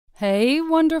Hey,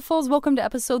 wonderfuls. Welcome to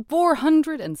episode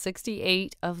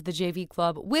 468 of the JV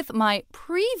Club with my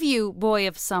preview boy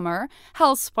of summer,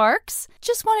 Hal Sparks.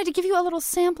 Just wanted to give you a little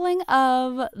sampling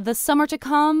of the summer to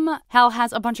come. Hal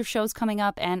has a bunch of shows coming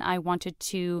up, and I wanted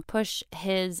to push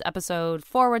his episode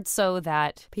forward so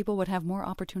that people would have more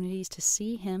opportunities to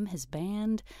see him, his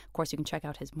band. Of course, you can check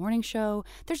out his morning show.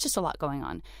 There's just a lot going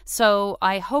on. So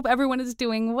I hope everyone is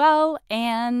doing well,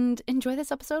 and enjoy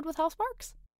this episode with Hal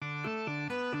Sparks.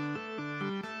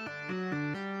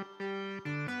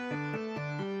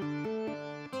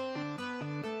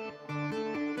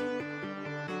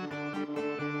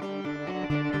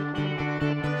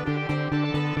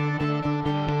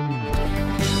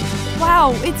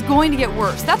 Wow, it's going to get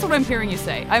worse. That's what I'm hearing you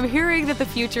say. I'm hearing that the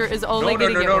future is only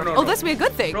going to get worse. Oh, this will be a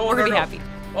good thing. We're going to be happy.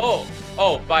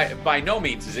 By no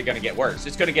means is it going to get worse.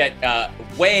 It's going to get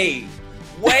way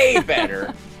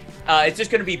better. It's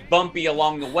just going to be bumpy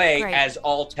along the way, right, as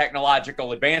all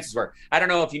technological advances were. I don't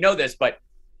know if you know this, but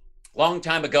a long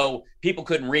time ago, people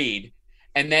couldn't read.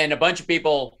 And then a bunch of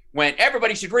people went,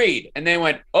 everybody should read. And then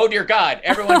went, oh, dear God,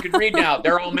 everyone can read now.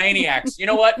 They're all maniacs. You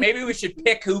know what? Maybe we should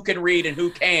pick who can read and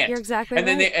who can't. You're exactly and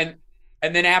right. Then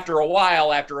and then after a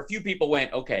while, after a few people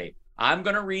went, okay, I'm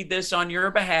going to read this on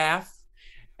your behalf.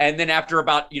 And then after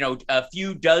about, a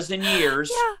few dozen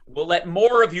years, we'll let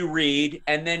more of you read,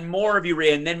 and then more of you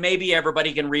read, and then maybe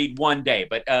everybody can read one day.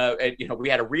 But, we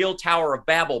had a real Tower of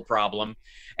Babel problem,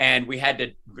 and we had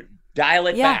to dial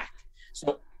it back.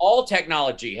 So all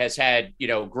technology has had,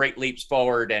 great leaps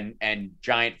forward and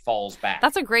giant falls back.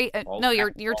 That's a great.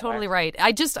 You're totally right.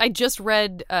 I just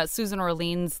read Susan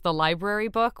Orlean's The Library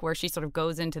book, where she sort of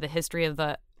goes into the history of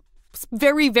the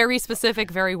very, very specific,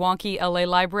 very wonky LA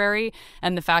library,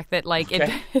 and the fact that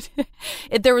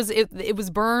it was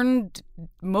burned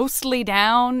mostly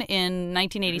down in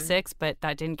 1986, but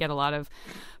that didn't get a lot of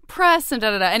press and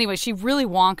da-da-da. Anyway, she really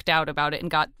wonked out about it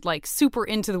and got super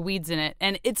into the weeds in it.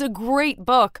 And it's a great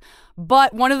book.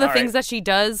 But one of the things that she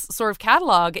does sort of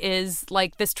catalog is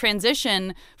this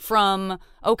transition from,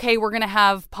 okay, we're going to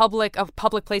have a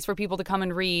public place for people to come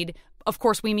and read. Of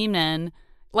course, we mean men.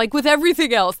 Like with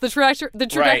everything else, the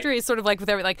trajectory is sort of like with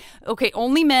everything. Like, okay,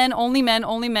 only men, only men,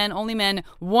 only men, only men,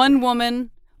 one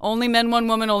woman. Only men, one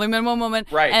woman, only men, one woman.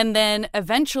 Right. And then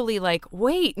eventually, this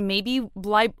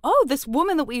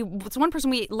one person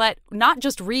we let not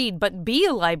just read, but be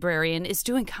a librarian is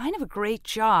doing kind of a great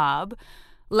job.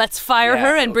 Let's fire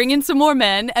her and bring in some more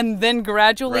men. And then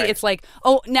gradually it's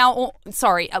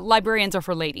librarians are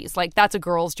for ladies. Like, that's a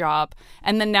girl's job.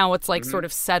 And then now it's sort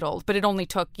of settled. But it only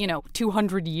took,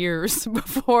 200 years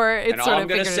before it sort of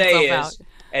figured itself out.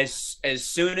 As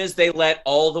soon as they let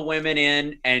all the women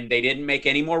in and they didn't make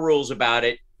any more rules about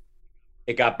it,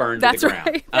 it got burned to the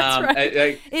ground. That's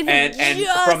right. It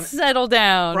just settled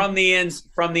down from the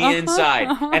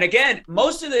inside. And again,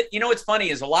 most of the, what's funny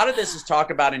is a lot of this is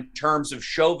talked about in terms of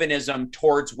chauvinism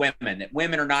towards women, that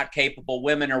women are not capable,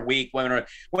 women are weak,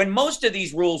 when most of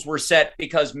these rules were set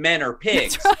because men are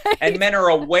pigs. That's right. And men are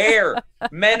aware.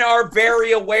 Men are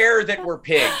very aware that we're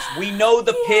pigs. We know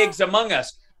the pigs among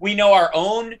us. We know our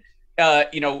own,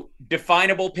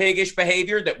 definable piggish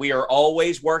behavior that we are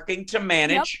always working to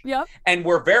manage. Yep. And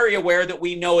we're very aware that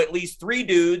we know at least 3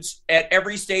 dudes at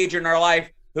every stage in our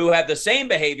life who have the same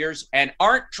behaviors and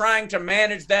aren't trying to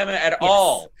manage them at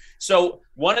all. So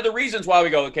one of the reasons why we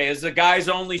go, okay, is the guys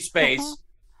only space,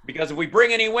 because if we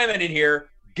bring any women in here,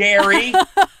 Gary,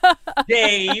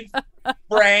 Dave,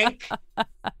 Frank.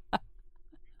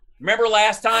 Remember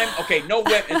last time? Okay, no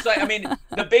women. It's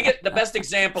the best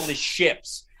example is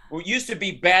ships. It used to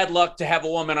be bad luck to have a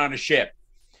woman on a ship.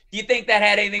 Do you think that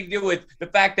had anything to do with the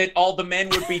fact that all the men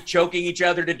would be choking each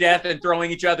other to death and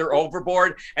throwing each other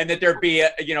overboard, and that there'd be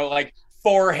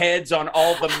 4 heads on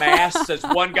all the masts as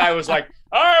one guy was like,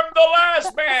 I'm the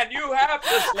last man, you have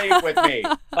to sleep with me.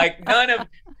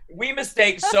 We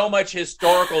mistake so much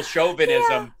historical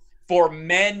chauvinism for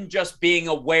men just being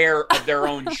aware of their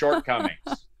own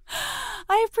shortcomings.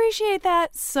 I appreciate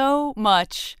that so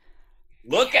much.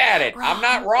 Look at it. I'm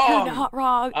not wrong. You're not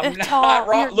wrong. I'm not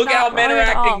wrong. Look at how men are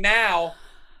acting now.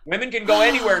 Women can go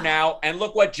anywhere now, and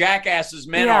look what jackasses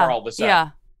men are all of a sudden. Yeah,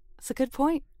 that's a good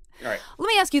point. All right. Let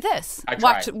me ask you this.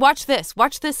 Watch this.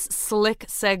 Watch this slick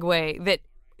segue that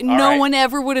no one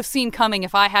ever would have seen coming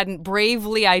if I hadn't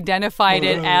bravely identified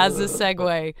it as a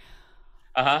segue.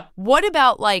 Uh-huh. What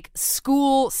about like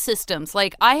school systems?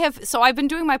 Like I've been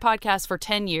doing my podcast for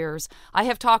 10 years. I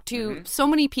have talked to so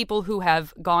many people who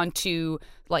have gone to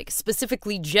like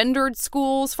specifically gendered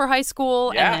schools for high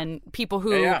school, and then people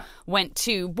who went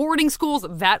to boarding schools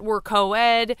that were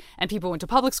co-ed, and people went to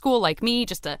public school like me,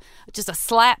 just a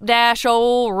slapdash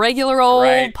old regular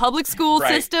old public school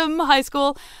system, high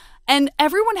school. And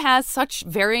everyone has such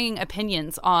varying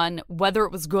opinions on whether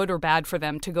it was good or bad for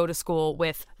them to go to school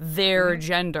with their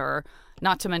gender.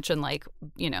 Not to mention, like,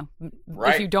 you know,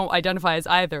 if you don't identify as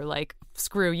either, like,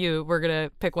 screw you, we're going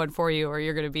to pick one for you, or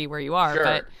you're going to be where you are. Sure.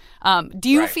 But do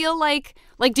you feel like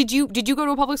did you go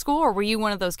to a public school, or were you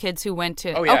one of those kids who went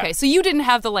to? Oh, yeah. Okay, so you didn't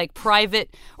have the like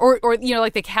private or you know,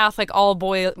 like the Catholic all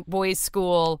boys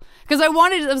school, because I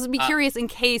was be curious in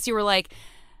case you were like,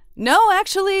 no,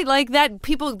 actually, like that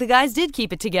the guys did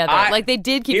keep it together. Like they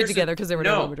did keep it together because they were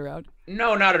no women around.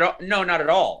 No, not at all. No, not at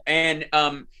all. And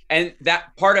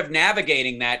that part of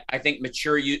navigating that, I think,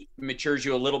 matures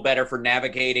you a little better for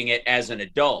navigating it as an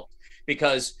adult,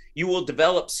 because you will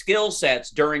develop skill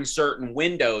sets during certain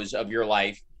windows of your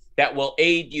life that will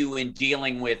aid you in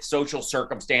dealing with social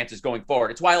circumstances going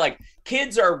forward. It's why, like,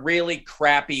 kids are really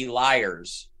crappy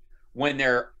liars when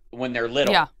they're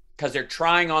little. Yeah. Because they're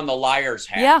trying on the liar's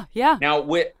hat. Yeah. Now,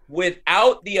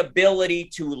 without the ability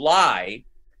to lie,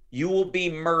 you will be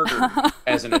murdered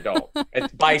as an adult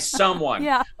by someone,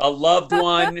 a loved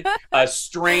one, a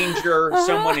stranger,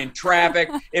 someone in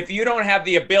traffic. If you don't have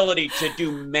the ability to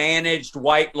do managed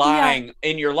white lying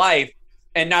in your life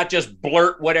and not just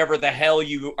blurt whatever the hell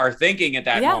you are thinking at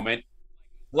that moment,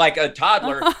 like a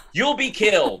toddler, you'll be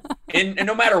killed. And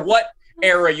no matter what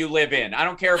era you live in. I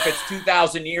don't care if it's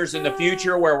 2,000 years in the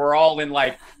future where we're all in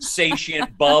like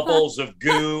sentient bubbles of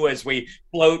goo as we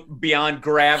float beyond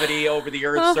gravity over the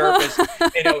Earth's surface,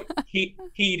 you know, heat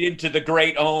into the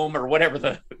great ohm or whatever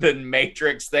the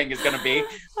Matrix thing is going to be.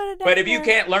 But if you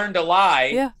can't learn to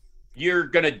lie, you're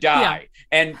going to die.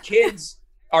 And kids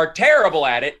are terrible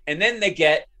at it, and then they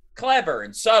get clever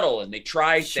and subtle and they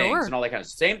try things and all that kind of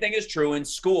stuff. Same thing is true in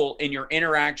school in your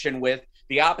interaction with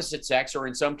the opposite sex, or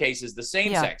in some cases the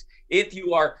same sex. If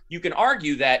you can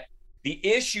argue that the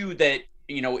issue that,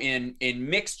 you know, in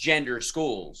mixed gender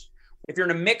schools, if you're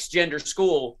in a mixed gender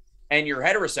school and you're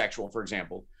heterosexual, for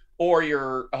example, or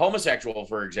you're homosexual,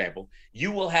 for example,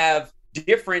 you will have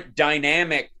different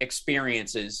dynamic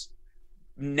experiences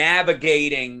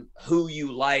navigating who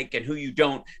you like and who you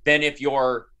don't than if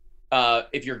you're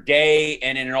gay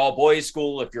and in an all boys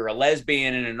school, if you're a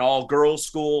lesbian in an all girls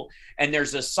school. And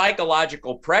there's a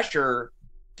psychological pressure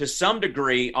to some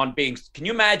degree on being, can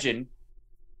you imagine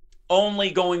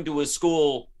only going to a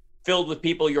school filled with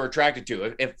people you're attracted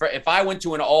to? If I went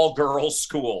to an all girls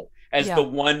school as the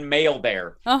one male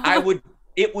there,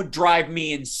 it would drive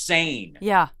me insane.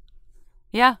 It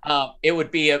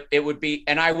would be,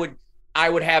 and I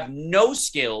would have no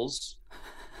skills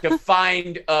to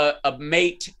find a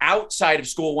mate outside of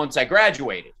school once I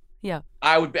graduated.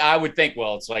 I would think,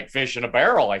 well, it's like fish in a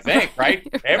barrel, I think, right?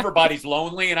 Everybody's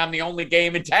lonely and I'm the only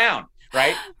game in town,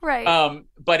 right?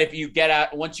 But if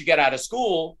once you get out of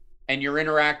school and you're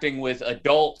interacting with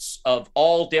adults of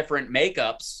all different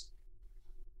makeups,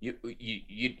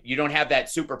 you don't have that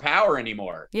superpower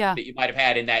anymore that you might have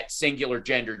had in that singular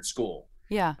gendered school.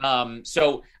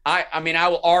 So I mean, I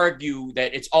will argue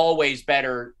that it's always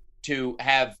better to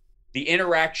have the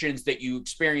interactions that you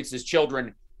experience as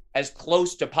children as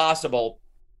close to possible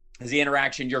as the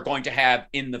interaction you're going to have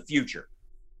in the future,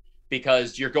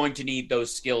 because you're going to need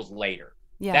those skills later.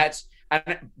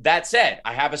 That said,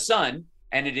 I have a son,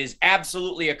 and it has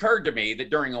absolutely occurred to me that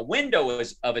during a window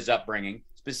of his upbringing,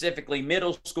 specifically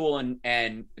middle school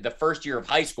and the first year of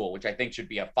high school, which I think should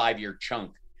be a 5-year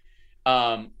chunk,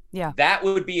 that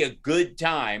would be a good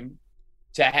time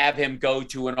to have him go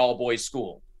to an all boys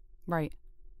school.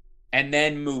 And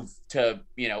then move to,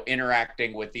 you know,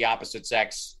 interacting with the opposite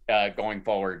sex going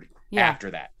forward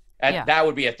after that. That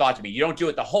would be a thought to me. You don't do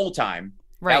it the whole time.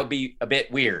 That would be a bit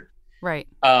weird.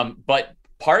 But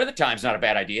part of the time is not a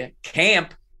bad idea.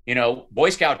 Camp, you know, Boy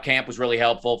Scout camp was really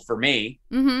helpful for me.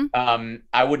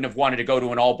 I wouldn't have wanted to go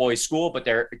to an all boys school, but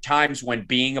there are times when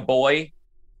being a boy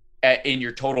in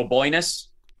your total boyness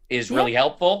is really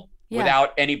helpful.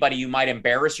 Without anybody you might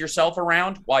embarrass yourself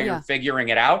around while you're figuring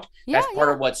it out. That's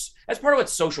part of what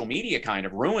social media kind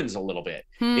of ruins a little bit.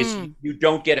 Is you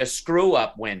don't get a screw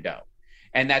up window.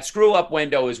 And that screw up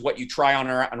window is what you try on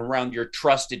around your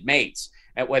trusted mates,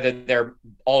 and whether they're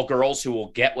all girls who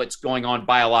will get what's going on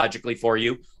biologically for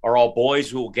you, or all boys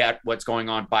who will get what's going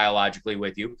on biologically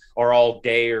with you, or all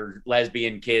gay or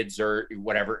lesbian kids or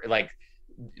whatever. Like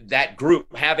that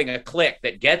group having a clique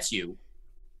that gets you.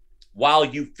 while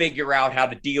you figure out how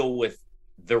to deal with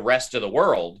the rest of the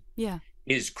world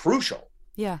is crucial.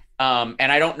 Yeah.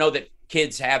 And I don't know that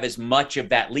kids have as much of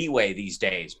that leeway these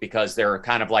days because they're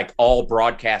kind of like all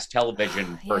broadcast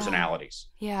television personalities.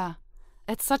 Yeah.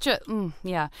 It's such a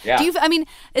Yeah. Do you? I mean,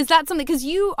 is that something? Because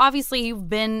you obviously you've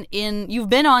been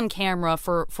on camera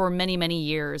for many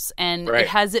years, and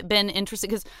has it been interesting?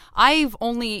 Because I've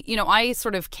only I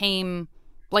sort of came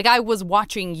like I was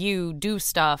watching you do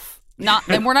stuff. Not,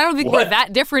 and I don't think we're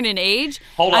that different in age.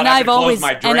 Hold on, and I've always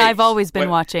been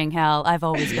watching, Hal. I've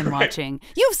always been watching.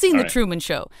 You've seen the Truman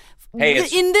Show. Hey,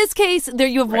 in this case, there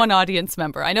you have one audience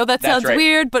member. I know that sounds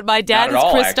weird, but my dad is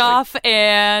Christoph,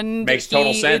 and makes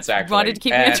total sense. Actually, wanted to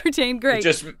keep me entertained. Great.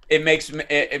 It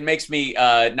makes me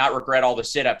not regret all the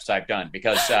sit-ups I've done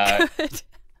because I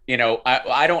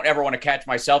don't ever want to catch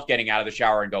myself getting out of the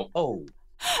shower and go, oh.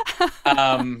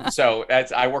 So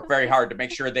I work very hard to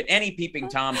make sure that any peeping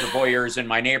toms or voyeurs in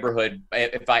my neighborhood,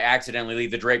 if I accidentally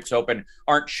leave the drapes open,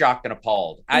 aren't shocked and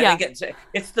appalled. I think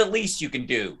it's the least you can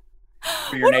do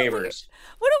for your neighbors.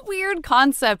 What a weird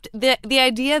concept. The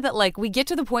idea that like we get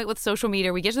to the point with social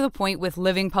media, we get to the point with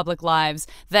living public lives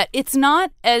that it's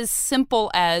not as simple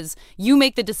as you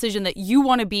make the decision that you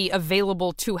want to be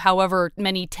available to however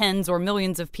many tens or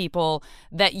millions of people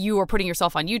that you are putting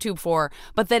yourself on YouTube for,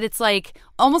 but that it's like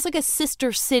almost like a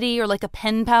sister city or like a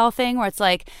pen pal thing where it's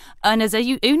like, and as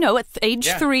you know, at age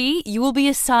 3, you will be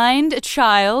assigned a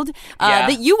child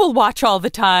that you will watch all the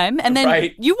time, and then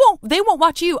they won't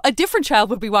watch you. A different child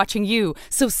will be watching you.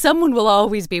 So someone will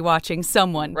always be watching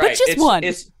someone, but just one.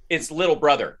 It's little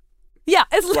brother. Yeah,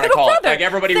 it's little brother. Like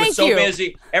everybody was so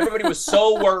busy. Everybody was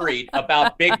so worried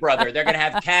about Big Brother. They're going to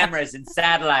have cameras and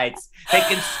satellites. They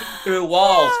can see through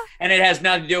walls. And it has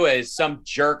nothing to do with some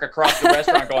jerk across the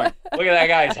restaurant going, look at that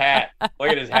guy's hat. Look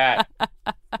at his hat.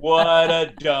 What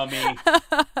a dummy.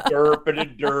 Derp and a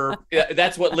derp.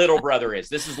 That's what Little Brother is.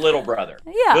 This is Little Brother.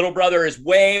 Yeah. Little Brother is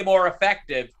way more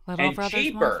effective and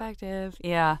cheaper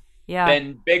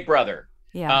than Big Brother.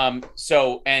 Yeah.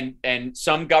 So and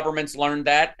some governments learned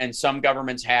that and some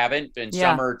governments haven't, and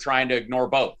some are trying to ignore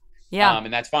both. Yeah.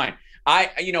 And that's fine.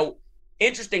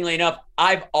 Interestingly enough,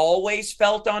 I've always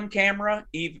felt on camera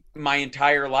my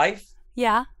entire life.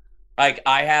 Yeah. Like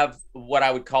I have what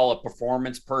I would call a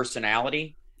performance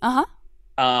personality. Uh-huh.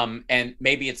 And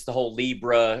maybe it's the whole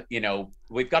Libra,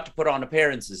 we've got to put on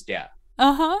appearances, dear.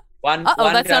 Uh-huh.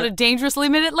 That's not a dangerously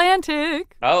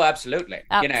mid-Atlantic. Oh, absolutely.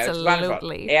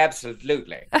 Absolutely. It's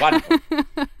absolutely. Wonderful.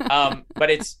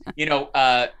 But it's,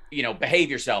 behave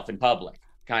yourself in public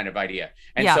kind of idea.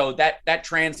 And so that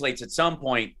translates at some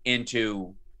point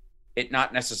into it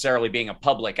not necessarily being a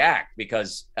public act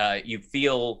because you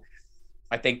feel,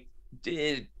 I think,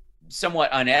 somewhat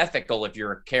unethical if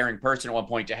you're a caring person at one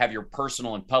point to have your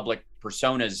personal and public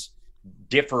personas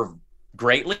differ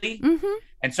greatly. Mm-hmm.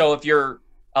 And so if you're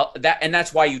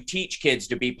that's why you teach kids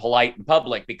to be polite in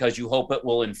public, because you hope it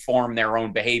will inform their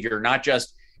own behavior, not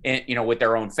just with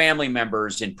their own family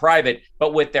members in private,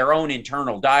 but with their own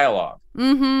internal dialogue.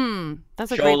 Mm-hmm.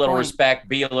 That's a great Show a little point. respect,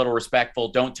 be a little respectful.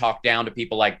 Don't talk down to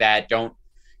people like that. Don't,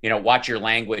 watch your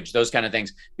language, those kind of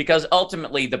things, because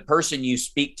ultimately the person you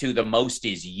speak to the most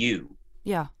is you.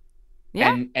 Yeah.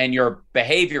 Yeah. And your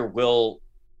behavior will,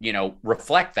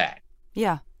 reflect that.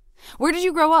 Yeah. Where did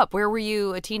you grow up? Where were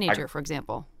you a teenager, for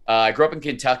example? I grew up in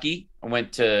Kentucky. I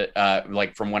went to,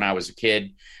 from when I was a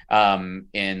kid,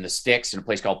 in the sticks in a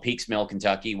place called Peaks Mill,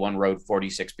 Kentucky, one road,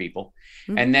 46 people.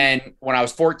 Mm-hmm. And then when I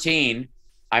was 14,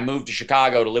 I moved to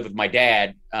Chicago to live with my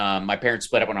dad. My parents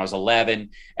split up when I was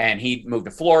 11, and he moved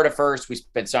to Florida first. We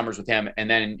spent summers with him. And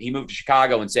then he moved to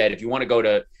Chicago and said, if you want to go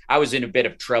to, I was in a bit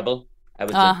of trouble.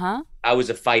 I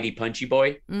was a fighty, punchy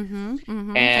boy. Mm-hmm,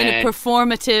 mm-hmm. And a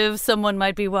performative, someone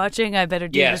might be watching. I better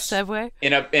do this that way.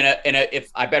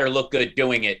 If I better look good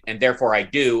doing it, and therefore I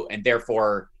do, and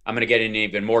therefore I'm going to get in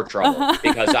even more trouble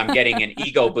because I'm getting an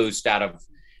ego boost out of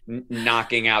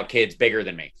knocking out kids bigger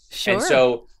than me. Sure. And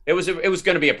so it was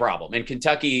going to be a problem. In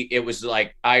Kentucky, it was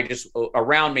like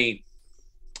around me,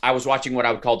 I was watching what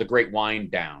I would call the Great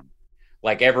Wind Down.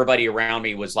 Like everybody around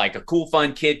me was like a cool,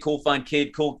 fun kid,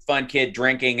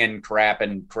 drinking and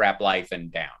crap life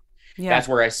and down. Yeah. That's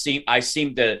where I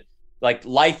seemed to like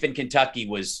life in Kentucky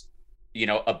was,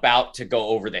 about to go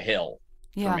over the hill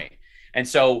for me. And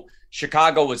so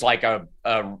Chicago was like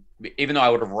even though I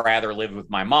would have rather lived with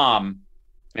my mom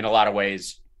in a lot of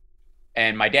ways,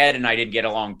 and my dad and I didn't get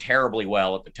along terribly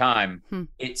well at the time,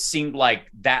 it seemed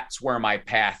like that's where my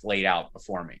path laid out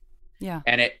before me. Yeah.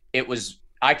 And it was,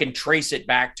 I can trace it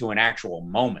back to an actual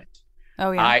moment.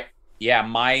 Oh yeah.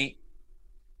 My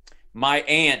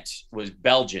aunt was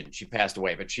Belgian. She passed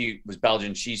away, but she was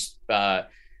Belgian. She's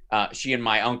she and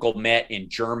my uncle met in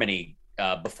Germany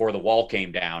before the wall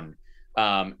came down.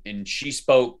 And she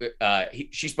spoke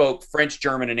French,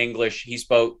 German, and English. She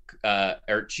spoke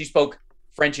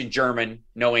French and German,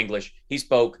 no English. He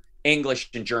spoke English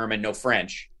and German, no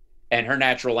French. And her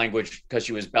natural language, because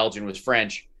she was Belgian, was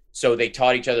French. So they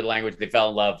taught each other the language. They fell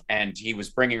in love. And he was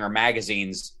bringing her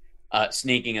magazines,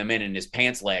 sneaking them in his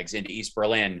pants legs into East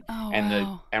Berlin. Oh, and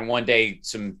wow. and one day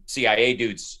some CIA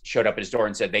dudes showed up at his door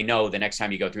and said, they know the next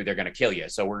time you go through, they're going to kill you.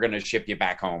 So we're going to ship you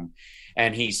back home.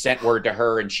 And he sent word to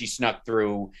her, and she snuck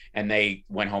through, and they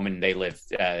went home and they lived,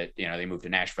 they moved to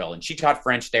Nashville, and she taught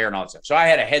French there and all that stuff. So I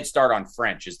had a head start on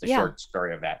French is the short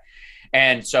story of that.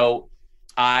 And so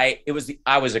I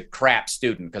was a crap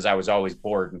student because I was always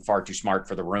bored and far too smart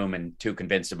for the room and too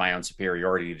convinced of my own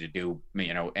superiority to do,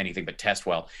 anything but test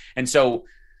well. And so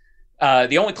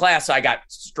the only class I got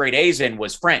straight A's in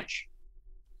was French.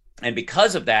 And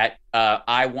because of that,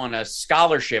 I won a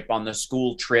scholarship on the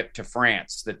school trip to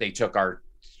France that they took our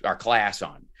class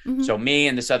on. Mm-hmm. So me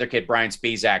and this other kid, Brian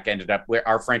Spizak, ended up where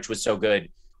our French was so good,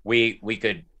 we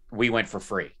went for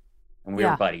free, and we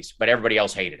were buddies. But everybody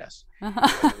else hated us.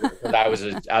 I was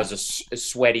a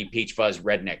sweaty peach fuzz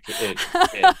redneck kid,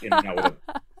 with a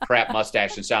crap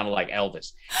mustache and sounded like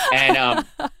Elvis. And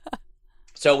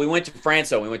so we went to France,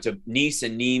 though. We went to Nice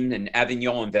and Nîmes and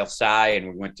Avignon and Versailles, and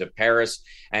we went to Paris,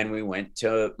 and we went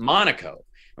to Monaco.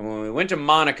 And when we went to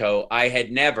Monaco, I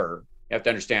had never, you have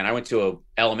to understand, I went to an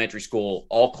elementary school,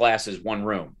 all classes, one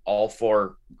room, all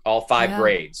five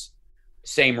grades,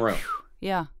 same room.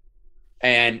 Yeah.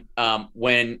 And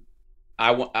when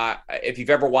if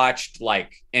you've ever watched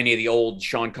like any of the old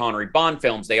Sean Connery Bond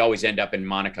films, they always end up in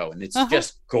Monaco, and it's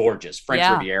just gorgeous.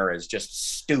 French Riviera is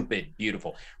just stupid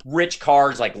beautiful. Rich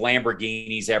cars like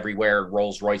Lamborghinis everywhere,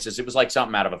 Rolls Royces. It was like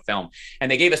something out of a film. And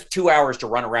they gave us 2 hours to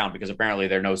run around because apparently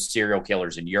there are no serial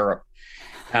killers in Europe.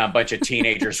 A bunch of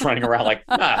teenagers running around like,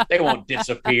 they won't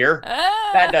disappear.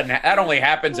 That only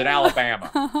happens in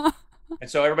Alabama. And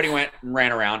so everybody went and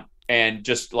ran around and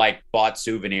just like bought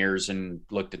souvenirs and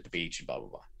looked at the beach and blah, blah,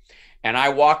 blah. And I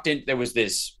walked in, there was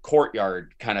this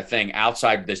courtyard kind of thing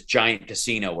outside this giant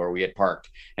casino where we had parked,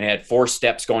 and it had 4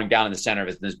 steps going down in the center of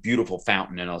it, and this beautiful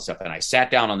fountain and all that stuff. And I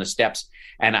sat down on the steps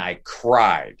and I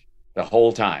cried the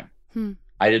whole time.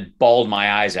 I just bawled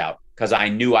my eyes out because I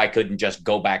knew I couldn't just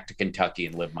go back to Kentucky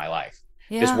and live my life.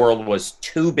 Yeah. This world was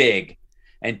too big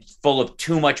and full of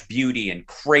too much beauty and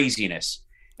craziness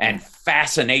and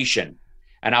fascination.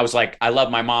 And I was like, I love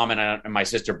my mom and my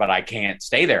sister, but I can't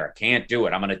stay there. I can't do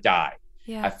it. I'm going to die.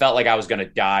 Yeah. I felt like I was going to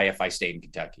die if I stayed in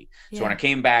Kentucky. So when I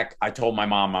came back, I told my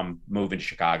mom I'm moving to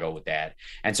Chicago with Dad.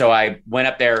 And so I went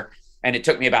up there, and it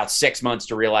took me about 6 months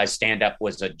to realize stand-up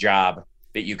was a job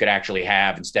that you could actually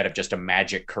have instead of just a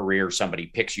magic career somebody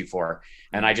picks you for.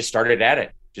 And I just started at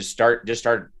it. Just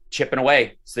started chipping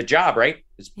away. It's the job, right?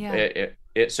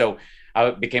 So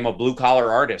I became a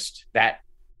blue-collar artist that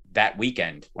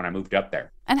weekend when I moved up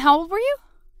there. And how old were you?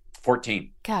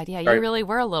 14. God, yeah, you really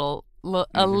were a little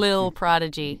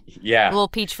prodigy. Yeah. A little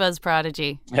peach fuzz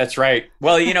prodigy. That's right.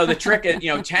 Well, the trick is,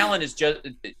 talent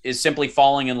is simply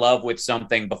falling in love with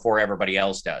something before everybody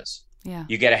else does. Yeah.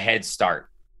 You get a head start.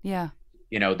 Yeah.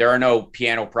 There are no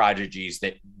piano prodigies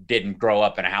that didn't grow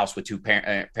up in a house with 2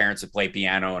 parents that play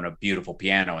piano and a beautiful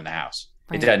piano in the house.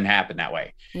 Right. It doesn't happen that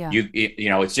way. Yeah.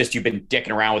 It's just you've been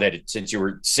dicking around with it since you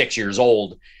were 6 years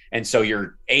old. And so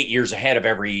you're 8 years ahead of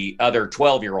every other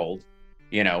 12-year-old,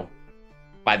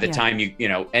 by the time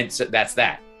and so that's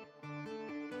that.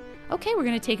 Okay, we're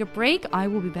going to take a break. I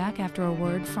will be back after a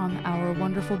word from our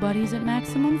wonderful buddies at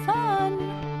Maximum Fun.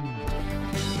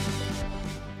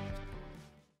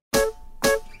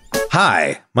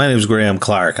 Hi, my name is Graham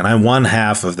Clark, and I'm one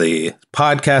half of the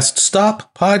podcast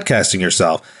Stop Podcasting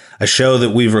Yourself, a show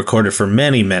that we've recorded for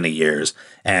many, many years.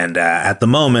 And at the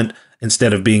moment,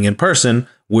 instead of being in person,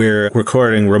 we're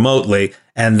recording remotely,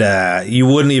 and you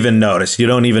wouldn't even notice. You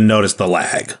don't even notice the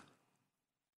lag.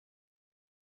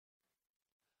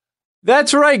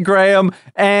 That's right, Graham.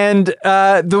 And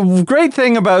the great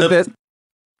thing about this...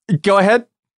 Go ahead.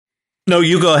 No,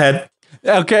 you go ahead.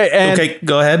 Okay,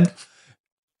 go ahead.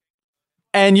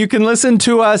 And you can listen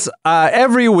to us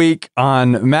every week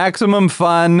on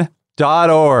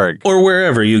MaximumFun.org. Or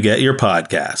wherever you get your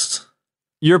podcasts.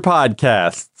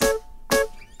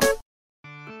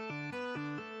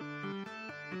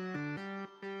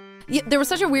 Yeah, there was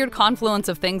such a weird confluence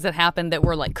of things that happened that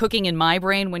were like cooking in my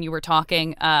brain when you were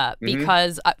talking,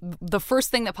 because the first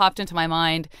thing that popped into my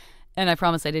mind and I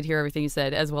promise I did hear everything you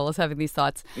said, as well as having these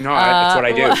thoughts. No, that's what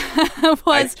I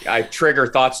do. I trigger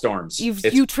thought storms.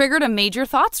 You triggered a major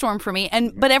thought storm for me,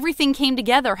 but everything came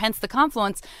together, hence the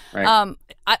confluence. Right.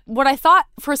 What I thought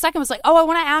for a second was like, I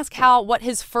want to ask Hal what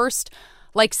his first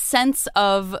like sense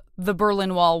of the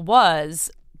Berlin Wall was,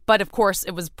 but of course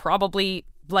it was probably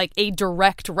like a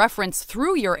direct reference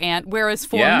through your aunt, whereas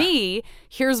for me,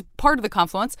 here's part of the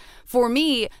confluence. For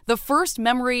me, the first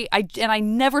memory, I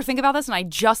never think about this, and I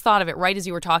just thought of it right as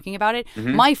you were talking about it.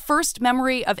 Mm-hmm. My first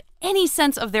memory of any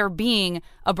sense of there being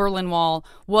a Berlin Wall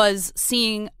was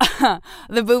seeing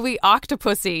the movie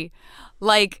Octopussy,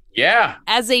 like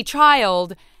as a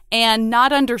child, and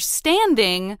not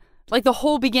understanding like the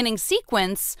whole beginning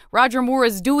sequence. Roger Moore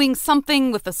is doing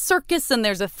something with a circus, and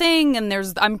there's a thing, and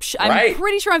I'm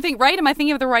pretty sure I'm thinking, right? Am I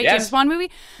thinking of the right James Bond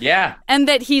movie? Yeah. And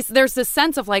that there's this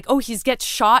sense of like, he gets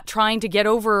shot trying to get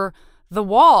over the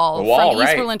wall from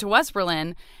East Berlin to West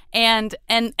Berlin. And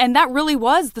that really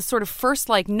was the sort of first,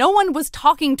 like, no one was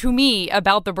talking to me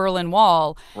about the Berlin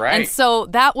Wall. Right. And so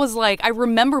that was like, I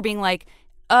remember being like,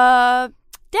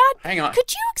 Dad, hang on.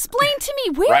 Could you explain to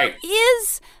me where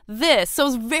is this? So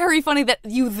it's very funny that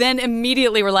you then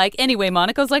immediately were like, anyway,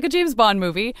 Monaco's like a James Bond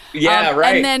movie. Yeah,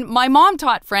 right. And then my mom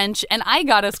taught French, and I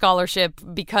got a scholarship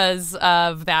because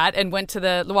of that and went to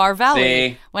the Loire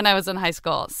Valley when I was in high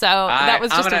school. So that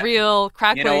was just a real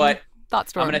crackling thought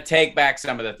storm. I'm going to take back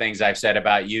some of the things I've said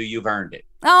about you. You've earned it.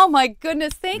 Oh, my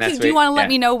goodness. Thank you. Do you want to let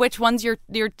me know which ones you're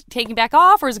taking back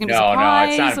off, or is it going to be a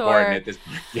surprise? No, it's not important at this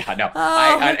point. Yeah, no.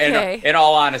 Okay. In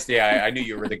all honesty, I knew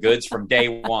you were the goods from day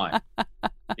one.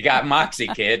 You got moxie,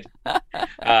 kid.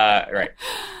 Right.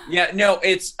 Yeah, no,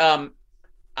 it's,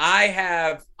 I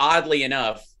have, oddly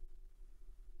enough,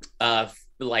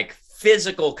 like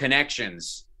physical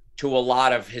connections to a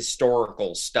lot of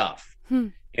historical stuff.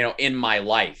 In my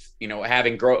life,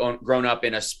 having grown up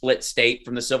in a split state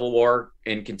from the Civil War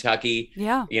in Kentucky,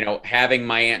 having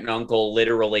my aunt and uncle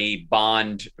literally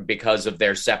bond because of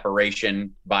their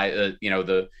separation by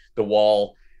the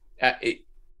wall.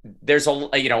 There's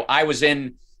I was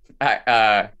in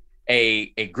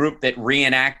a group that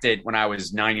reenacted when I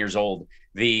was 9 years old,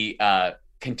 the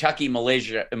Kentucky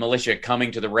militia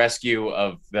coming to the rescue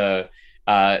of the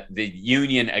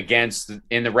Union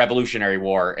in the Revolutionary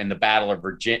War in the Battle of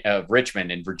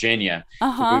Richmond in Virginia.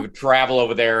 So we would travel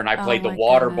over there, and I played the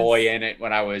water boy in it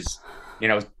when I was,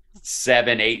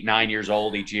 7, 8, 9 years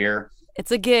old each year.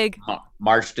 It's a gig.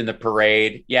 Marched in the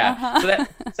parade. Yeah. So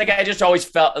that it's like I just always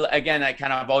felt, again, that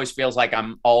kind of always feels like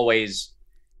I'm always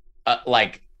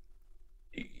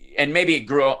and maybe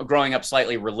growing up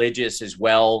slightly religious as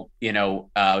well.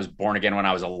 I was born again when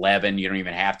I was 11. You don't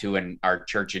even have to in our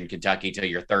church in Kentucky till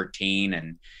you're 13.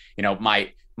 And,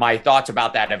 my thoughts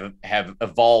about that have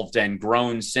evolved and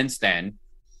grown since then.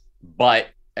 But,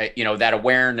 that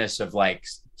awareness of like,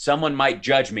 someone might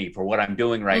judge me for what I'm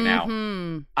doing right now.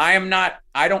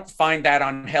 I don't find that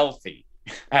unhealthy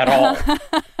at all.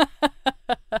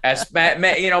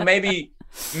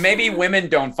 Maybe women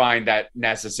don't find that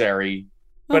necessary.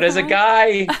 But as a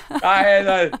guy,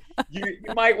 you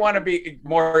might want to be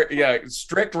more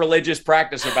strict religious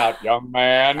practice about young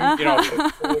man,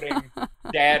 including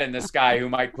dad in the sky who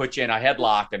might put you in a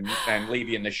headlock and leave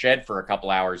you in the shed for a couple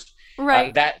hours.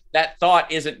 Right. That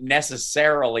thought isn't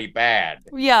necessarily bad.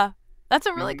 Yeah, that's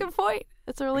a really good point.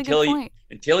 That's a really good point.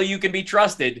 Until you can be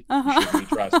trusted, you should be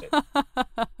trusted.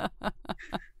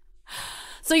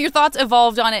 So your thoughts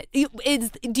evolved on it.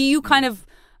 Do you kind of,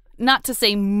 not to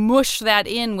say mush that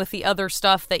in with the other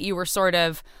stuff that you were sort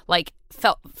of like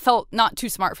felt not too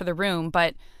smart for the room,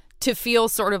 but to feel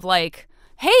sort of like,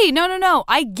 hey, no,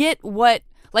 I get what,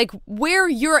 like where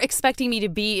you're expecting me to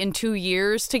be in 2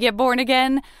 years to get born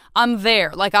again, I'm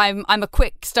there. Like I'm a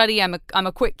quick study. I'm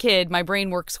a quick kid. My brain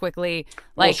works quickly.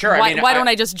 Like, well, sure. why don't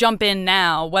I just jump in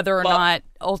now, whether or not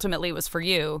ultimately it was for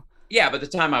you? Yeah, but the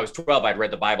time I was 12, I'd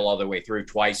read the Bible all the way through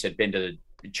twice, had been to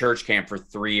the church camp for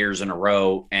 3 years in a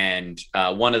row. And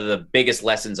one of the biggest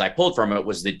lessons I pulled from it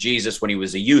was that Jesus, when he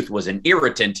was a youth, was an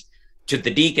irritant to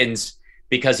the deacons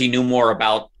because he knew more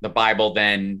about the Bible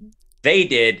than they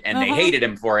did, and they hated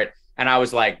him for it. And I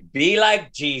was like, be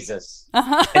like Jesus.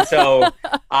 And so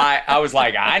I was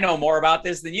like, I know more about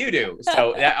this than you do.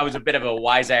 So I was a bit of a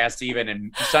wise ass even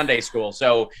in Sunday school.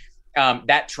 So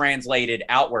that translated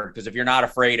outward, because if you're not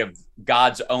afraid of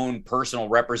God's own personal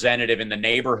representative in the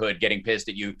neighborhood getting pissed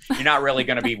at you, you're not really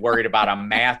going to be worried about a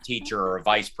math teacher or a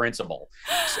vice principal.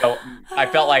 So I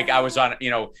felt like I was on,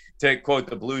 to quote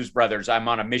the Blues Brothers, I'm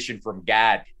on a mission from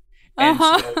God. And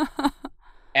so,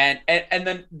 and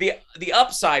then the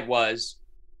upside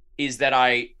is that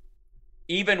I,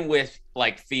 even with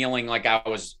like feeling like I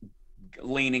was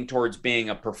leaning towards being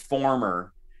a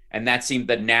performer, and that seemed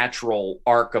the natural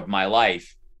arc of my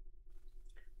life,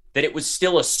 that it was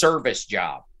still a service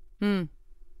job. And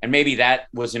maybe that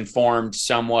was informed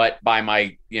somewhat by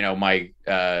my, my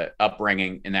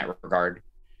upbringing in that regard,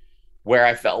 where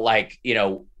I felt like,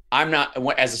 I'm not,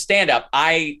 as a stand-up,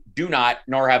 I do not,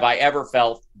 nor have I ever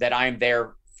felt that I'm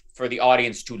there for the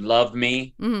audience to love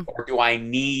me, or do I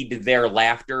need their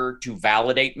laughter to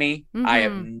validate me? I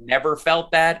have never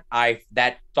felt that.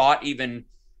 That thought even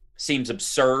seems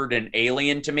absurd and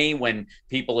alien to me when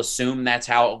people assume that's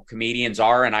how comedians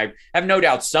are. And I have no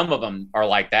doubt some of them are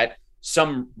like that.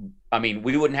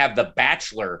 We wouldn't have The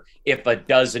Bachelor if a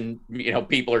dozen,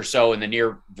 people or so in the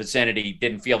near vicinity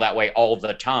didn't feel that way all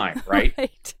the time. Right.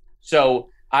 Right. So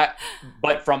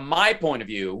but from my point of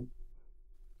view,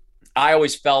 I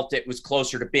always felt it was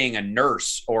closer to being a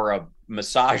nurse or a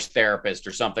massage therapist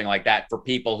or something like that for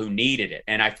people who needed it.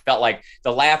 And I felt like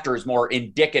the laughter is more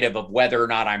indicative of whether or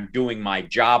not I'm doing my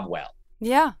job well.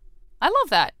 Yeah. I love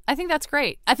that. I think that's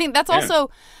great. I think that's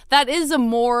also, that is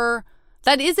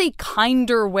a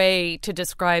kinder way to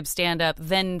describe stand-up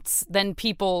than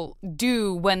people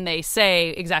do when they say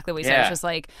exactly what you said. It's just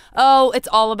like, oh, it's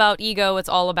all about ego. It's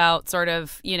all about sort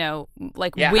of, winning. I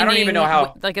don't even know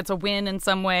how. Like it's a win in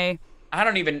some way.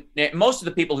 Most of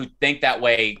the people who think that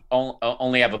way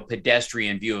only have a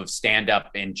pedestrian view of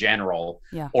stand-up in general,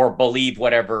 or believe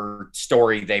whatever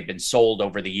story they've been sold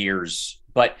over the years.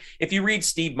 But if you read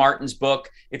Steve Martin's book,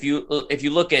 if you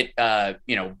look at,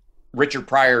 Richard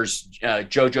Pryor's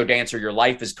JoJo Dancer, Your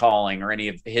Life is Calling, or any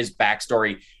of his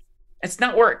backstory, it's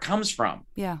not where it comes from.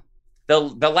 Yeah. The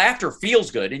laughter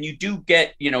feels good, and you do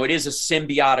get, it is a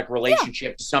symbiotic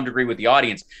relationship to some degree with the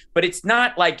audience, but it's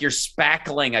not like you're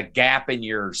spackling a gap in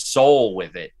your soul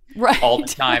with it all the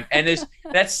time. And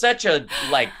that's such a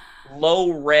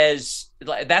low res.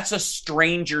 That's a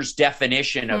stranger's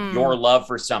definition of your love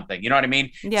for something. You know what I mean?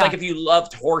 Yeah. It's like if you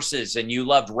loved horses and you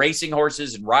loved racing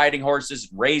horses and riding horses,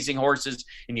 and raising horses,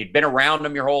 and you'd been around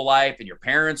them your whole life and your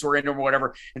parents were into them or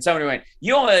whatever. And somebody went,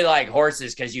 you only like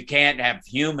horses because you can't have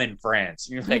human friends.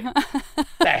 And you're like, what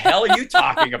the hell are you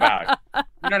talking about? You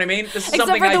know what I mean? This is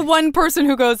Except for the one person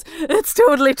who goes, it's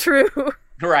totally true.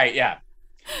 Right. Yeah.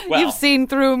 Well, you've seen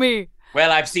through me. Well,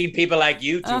 I've seen people like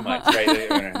you too much,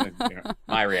 right?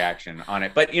 My reaction on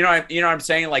it. But you know what I'm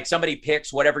saying? Like somebody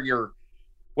picks whatever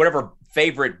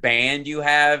favorite band you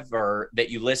have or that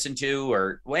you listen to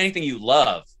or anything you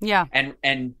love. Yeah.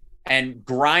 And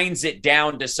grinds it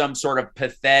down to some sort of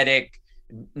pathetic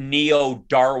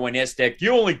neo-Darwinistic,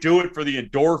 you only do it for the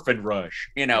endorphin rush,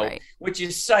 which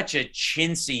is such a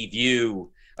chintzy view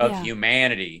of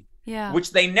humanity. Yeah.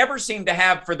 Which they never seem to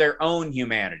have for their own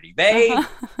humanity. They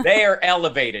are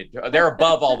elevated. They're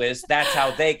above all this. That's how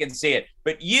they can see it.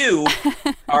 But you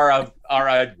are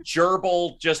a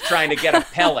gerbil just trying to get a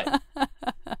pellet.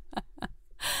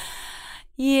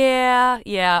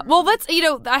 Yeah. Well, that's,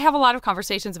 I have a lot of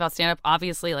conversations about stand-up,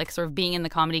 obviously, like sort of being in the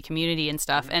comedy community and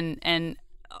stuff. And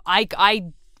I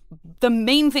the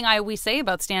main thing I always say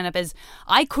about stand-up is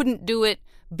I couldn't do it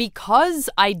because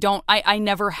I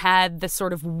never had the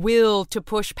sort of will to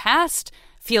push past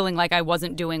feeling like I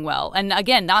wasn't doing well. And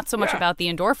again, not so much about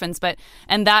the endorphins, but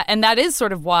and that is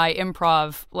sort of why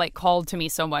improv called to me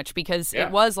so much, because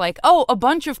it was like, oh, a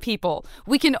bunch of people,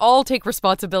 we can all take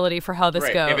responsibility for how this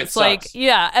goes. If it sucks.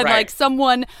 And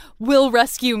someone will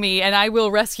rescue me and I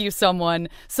will rescue someone.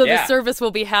 So the service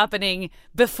will be happening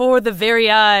before the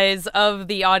very eyes of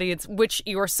the audience, which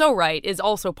you are so right is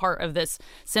also part of this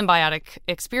symbiotic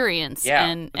experience. Yeah.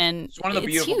 And it's one of the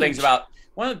beautiful things about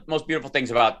one of the most beautiful things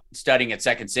about studying at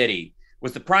Second City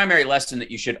was the primary lesson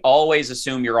that you should always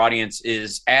assume your audience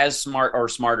is as smart or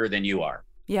smarter than you are.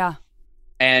 Yeah.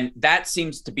 And that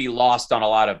seems to be lost on a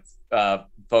lot of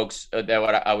folks that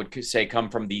what I would say come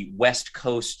from the West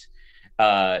Coast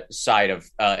side of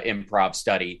improv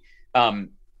study.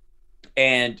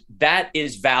 And that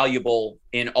is valuable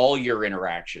in all your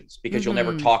interactions because you'll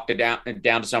never talk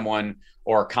down to someone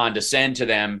or condescend to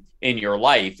them in your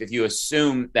life if you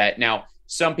assume that. Now,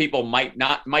 some people might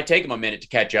take them a minute to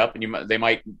catch up, and they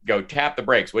might go tap the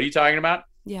brakes. What are you talking about?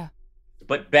 Yeah.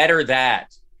 But better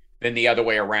that than the other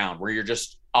way around, where you're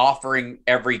just offering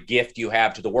every gift you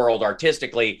have to the world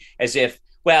artistically as if,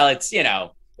 well,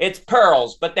 it's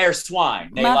pearls, but they're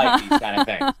swine. They like these kind of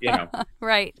things,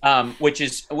 Right.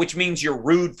 Which means you're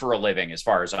rude for a living, as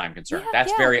far as I'm concerned.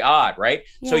 That's very odd, right?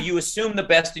 Yeah. So you assume the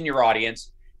best in your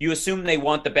audience. You assume they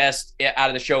want the best out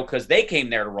of the show because they came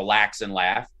there to relax and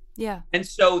laugh. Yeah. And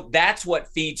so that's what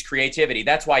feeds creativity.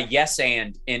 That's why yes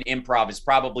and in improv is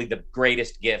probably the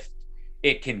greatest gift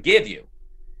it can give you,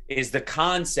 is the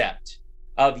concept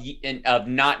of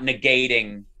not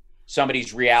negating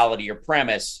somebody's reality or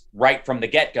premise right from the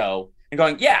get-go and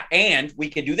going, yeah, and we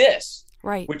can do this.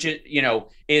 Right. Which is,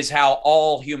 is how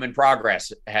all human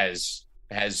progress has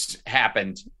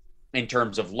happened in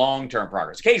terms of long-term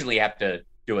progress. Occasionally you have to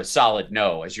do a solid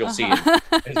no, as you'll see,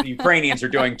 as the Ukrainians are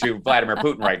doing to Vladimir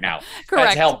Putin right now. Correct.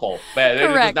 That's helpful, but it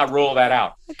does not rule that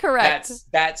out. Correct.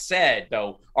 That said,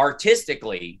 though,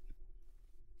 artistically,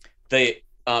 the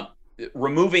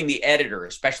removing the editor,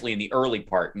 especially in the early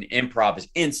part, in improv is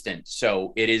instant.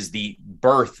 So it is the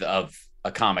birth of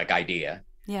a comic idea.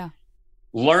 Yeah.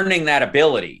 Learning that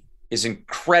ability is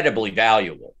incredibly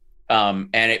valuable. And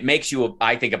it makes you,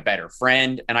 I think, a better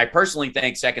friend. And I personally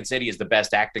think Second City is the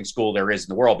best acting school there is in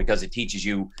the world because it teaches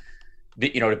you,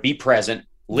 to be present,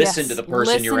 listen to the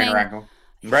person you're interacting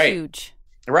with. Right. Huge.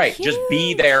 Right. Huge. Just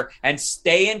be there and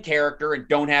stay in character and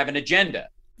don't have an agenda.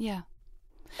 Yeah.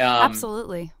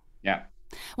 Absolutely. Yeah.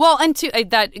 Well, and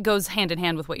that goes hand in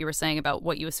hand with what you were saying about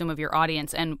what you assume of your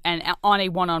audience, and on a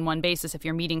one-on-one basis, if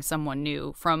you're meeting someone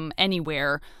new from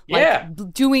anywhere,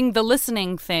 doing the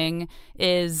listening thing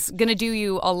is going to do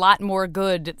you a lot more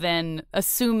good than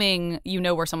assuming you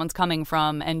know where someone's coming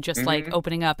from and just like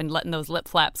opening up and letting those lip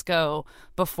flaps go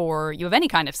before you have any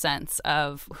kind of sense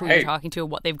of who you're talking to,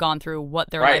 what they've gone through,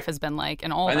 what their life has been like,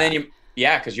 and all that. And then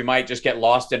because you might just get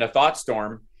lost in a thought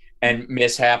storm and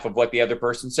miss half of what the other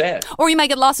person said. Or you might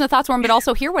get lost in a thought storm, but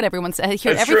also hear what everyone says,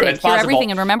 hear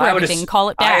everything and remember everything and call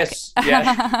it back.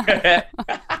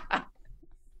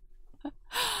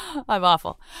 I'm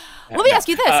awful. Let me ask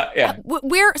you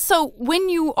this. So when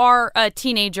you are a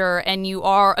teenager and you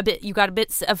got a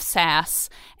bit of sass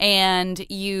and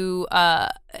you're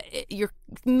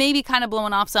maybe kind of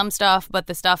blowing off some stuff, but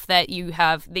the stuff that you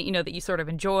have, that you sort of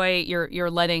enjoy, you're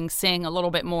letting sing a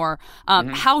little bit more.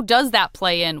 How does that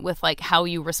play in with like how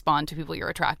you respond to people you're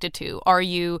attracted to? Are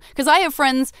you, because I have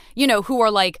friends, who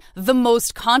are like the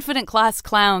most confident class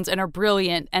clowns and are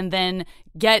brilliant, and then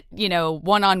get,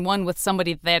 one-on-one with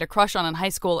somebody that they had a crush on in high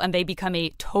school and they become a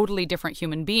totally different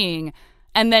human being.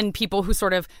 And then people who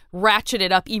sort of ratchet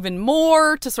it up even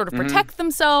more to sort of protect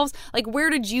themselves. Like, where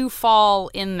did you fall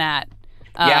in that?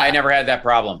 I never had that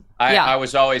problem. I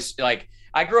was always like,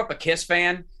 I grew up a Kiss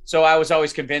fan, so I was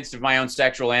always convinced of my own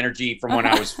sexual energy from when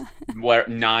I was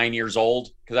 9 years old,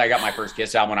 because I got my first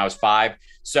Kiss album when I was 5.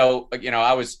 So,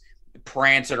 I was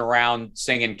prancing around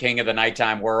singing King of the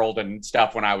Nighttime World and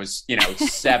stuff when I was,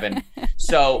 7.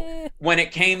 So when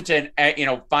it came to,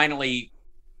 finally,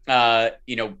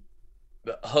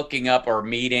 hooking up or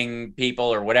meeting people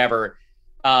or whatever,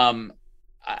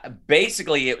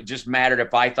 basically it just mattered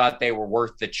if I thought they were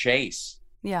worth the chase.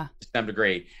 Yeah. To some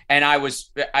degree. And I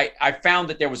found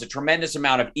that there was a tremendous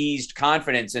amount of eased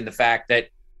confidence in the fact that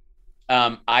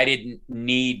I didn't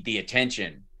need the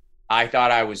attention. I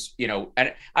thought I was,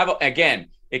 and again,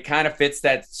 it kind of fits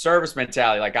that service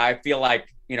mentality. Like, I feel like,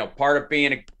 part of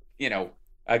being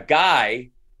a guy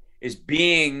is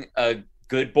being a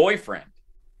good boyfriend,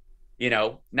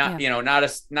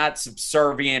 not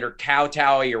subservient or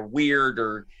kowtowy or weird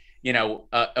or,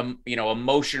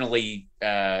 emotionally,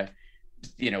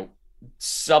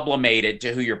 sublimated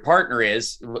to who your partner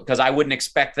is, because I wouldn't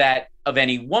expect that of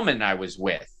any woman I was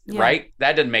with. Yeah. Right.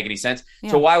 That doesn't make any sense.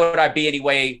 Yeah. So why would I be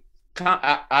anyway?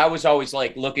 I was always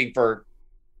like looking for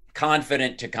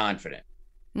confident to confident.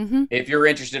 If you're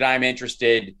interested, I'm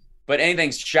interested. But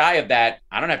anything shy of that,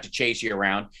 I don't have to chase you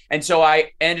around. And so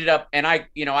I ended up, and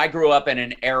I grew up in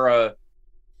an era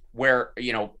where,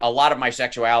 a lot of my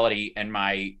sexuality and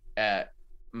my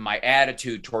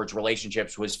attitude towards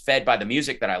relationships was fed by the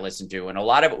music that I listened to. And a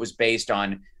lot of it was based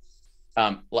on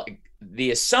like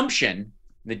the assumption,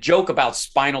 the joke about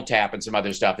Spinal Tap and some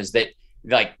other stuff is that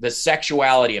like the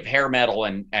sexuality of hair metal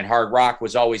and hard rock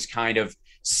was always kind of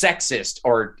sexist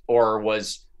or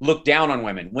was looked down on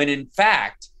women, when in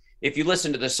fact, if you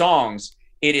listen to the songs,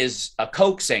 it is a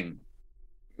coaxing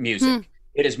music.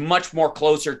 It is much more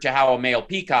closer to how a male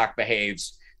peacock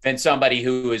behaves than somebody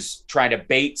who is trying to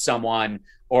bait someone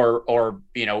or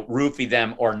roofie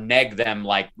them or neg them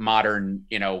like modern,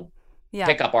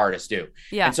 pickup artists do.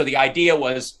 Yeah. And so the idea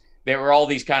was, there were all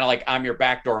these kind of like, I'm your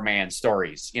backdoor man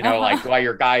stories, like while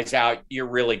your guy's out, you're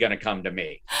really going to come to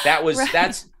me. That was, right.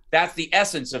 That's the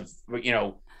essence of,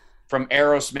 from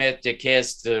Aerosmith to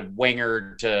Kiss to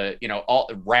Winger to, all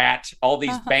Rat, all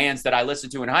these bands that I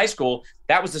listened to in high school.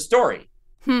 That was the story.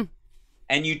 And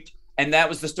that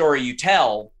was the story you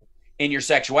tell in your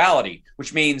sexuality,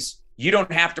 which means you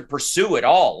don't have to pursue it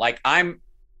all. Like, I'm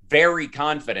very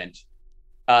confident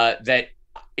that,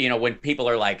 when people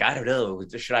are like, I don't know,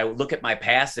 should I look at my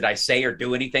past? Did I say or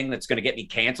do anything that's going to get me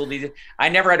canceled? I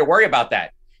never had to worry about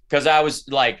that, because I was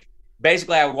like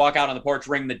basically I would walk out on the porch,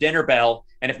 ring the dinner bell,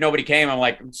 and if nobody came, I'm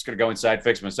like, I'm just gonna go inside,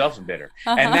 fix myself some dinner.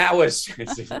 And that was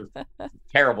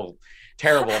terrible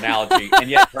analogy, and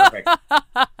yet perfect.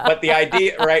 But the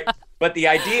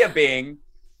idea being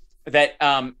that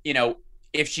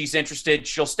if she's interested,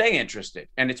 she'll stay interested,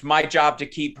 and it's my job to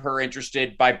keep her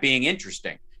interested by being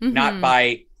interesting, not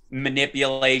by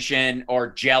manipulation or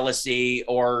jealousy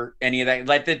or any of that.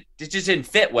 Like it just didn't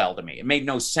fit well to me. It made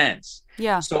no sense.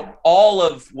 Yeah. So all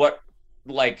of what,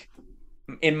 like,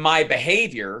 in my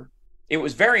behavior, it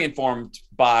was very informed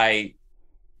by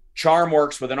charm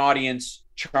works with an audience,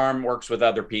 charm works with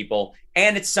other people.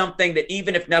 And it's something that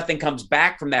even if nothing comes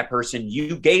back from that person,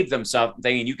 you gave them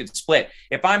something and you can split.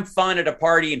 If I'm fun at a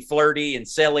party and flirty and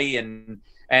silly and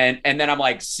then I'm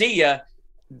like, see ya,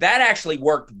 that actually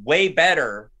worked way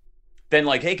better than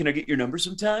like, hey, can I get your number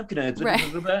sometime? Can I, right.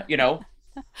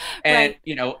 And,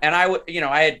 and I would,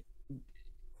 I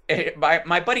had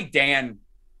my buddy Dan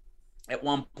at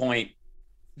one point,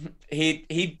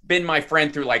 he'd been my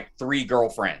friend through like 3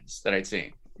 girlfriends that I'd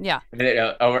seen. Yeah.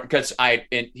 Because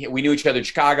we knew each other in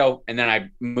Chicago, and then I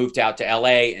moved out to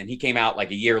LA, and he came out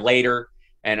like a year later,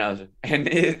 and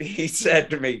he said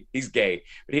to me, he's gay,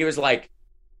 but he was like,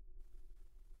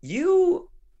 you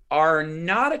are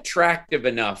not attractive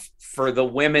enough for the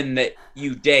women that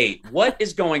you date. What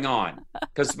is going on?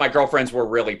 Because my girlfriends were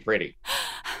really pretty.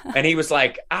 And he was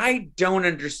like, I don't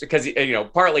understand. Because,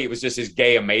 partly it was just his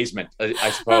gay amazement,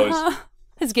 I suppose.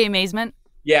 His gay amazement.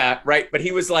 Yeah, right. But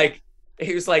he was like,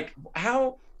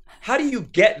 how do you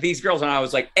get these girls? And I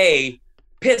was like, A,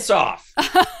 piss off.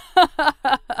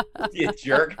 You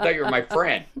jerk. I thought you were my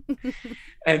friend.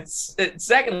 And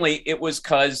secondly, it was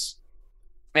because,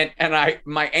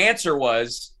 my answer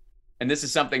was, and this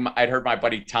is something I'd heard my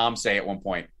buddy Tom say at one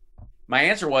point. My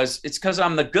answer was, it's because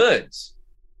I'm the goods.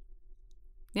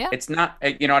 Yeah. It's not,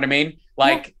 you know what I mean?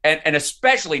 Like, yeah. and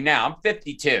especially now, I'm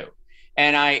 52.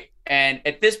 And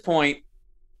at this point,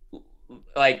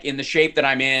 like in the shape that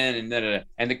I'm in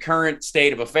and the current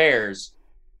state of affairs,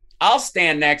 I'll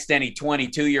stand next to any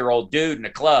 22-year-old dude in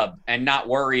a club and not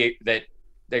worry that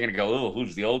they're going to go, oh,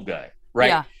 who's the old guy? Right.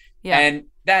 Yeah. Yeah. And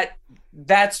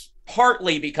that's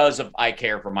partly because of I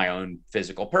care for my own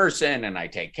physical person and I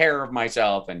take care of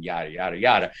myself and yada, yada,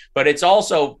 yada. But it's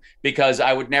also because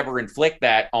I would never inflict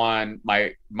that on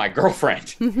my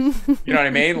girlfriend. You know what I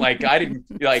mean? Like I didn't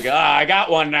I got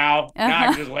one now. Now I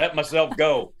can just let myself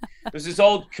go. There's this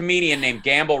old comedian named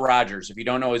Gamble Rogers. If you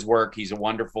don't know his work, he's a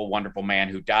wonderful, wonderful man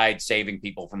who died saving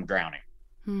people from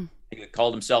drowning. He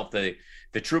called himself the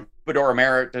Troubadour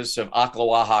Emeritus of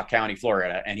Ocklawaha County,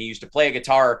 Florida. And he used to play a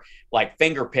guitar like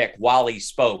finger pick while he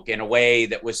spoke in a way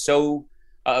that was so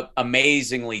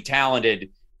amazingly talented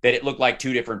that it looked like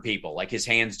 2 different people. Like his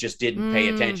hands just didn't pay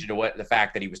attention to the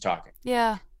fact that he was talking.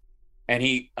 Yeah. And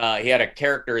he had a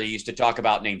character he used to talk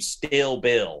about named Still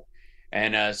Bill.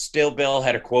 And Still Bill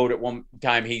had a quote at one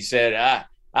time. He said,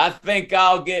 I think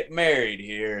I'll get married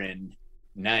here in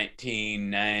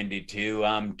 1992.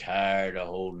 I'm tired of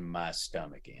holding my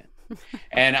stomach in.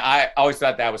 And I always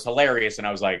thought that was hilarious. And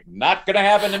I was like, not going to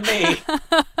happen to me.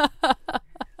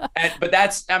 But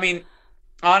that's, I mean,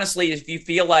 honestly, if you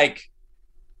feel like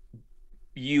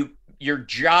your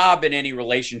job in any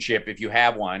relationship, if you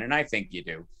have one, and I think you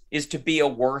do, is to be a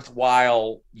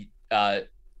worthwhile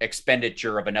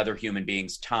expenditure of another human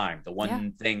being's time, the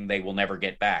one thing they will never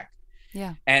get back.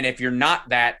 Yeah. And if you're not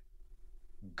that,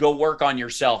 go work on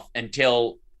yourself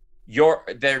until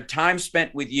their time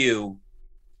spent with you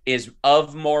is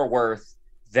of more worth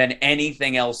than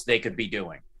anything else they could be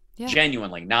doing. Yeah.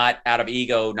 Genuinely, not out of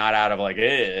ego, not out of like,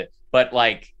 but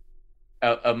like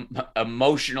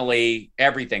emotionally,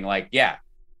 everything. Like, yeah,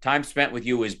 time spent with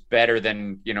you is better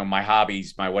than, my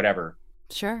hobbies, my whatever.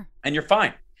 Sure. And you're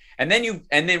fine. And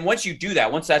then once you do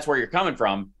that, once that's where you're coming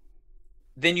from,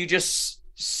 then you just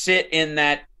sit in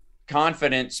that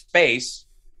confident space,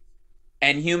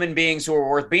 and human beings who are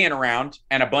worth being around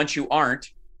and a bunch who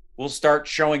aren't will start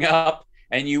showing up,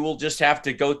 and you will just have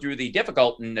to go through the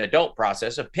difficult and adult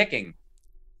process of picking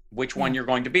which one you're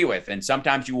going to be with. And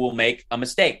sometimes you will make a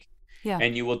mistake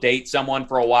and you will date someone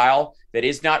for a while that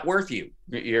is not worth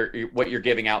what you're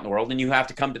giving out in the world. And you have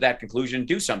to come to that conclusion,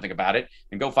 do something about it,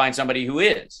 and go find somebody who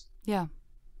is. Yeah.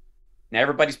 Now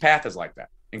everybody's path is like that,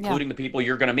 including the people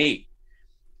you're going to meet.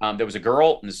 There was a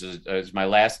girl, and this is my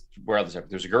last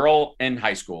there's a girl in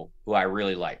high school who I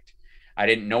really liked. I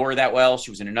didn't know her that well.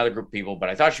 She was in another group of people, but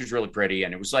I thought she was really pretty.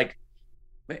 And it was like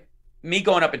me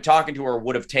going up and talking to her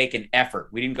would have taken effort.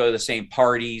 We didn't go to the same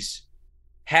parties.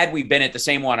 Had we been at the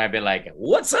same one, I'd been like,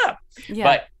 what's up?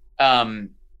 Yeah. But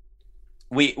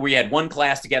we had one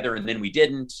class together and then we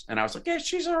didn't. And I was like, yeah,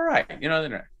 she's all right.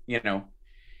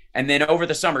 And then over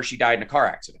the summer, she died in a car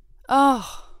accident.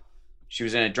 Oh. She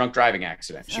was in a drunk driving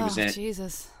accident.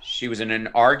 Jesus. She was in an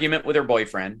argument with her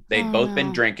boyfriend. They'd both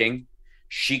been drinking.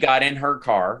 She got in her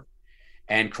car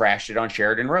and crashed it on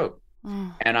Sheridan Road.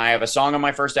 And I have a song on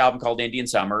my first album called Indian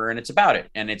Summer, and it's about it.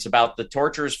 And it's about the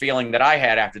torturous feeling that I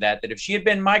had after that if she had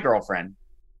been my girlfriend,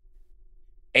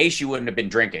 she wouldn't have been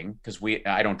drinking, because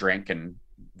I don't drink, and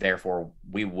therefore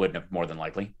we wouldn't have, more than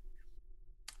likely.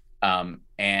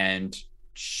 And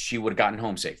she would have gotten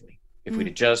home safely if we'd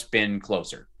have just been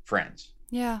closer friends.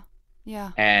 Yeah.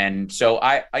 And so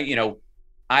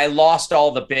I lost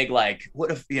all the big, like, what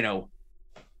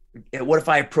if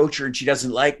I approach her and she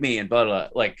doesn't like me and blah, blah,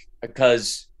 like,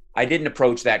 because I didn't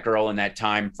approach that girl in that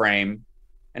time frame.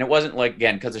 And it wasn't like,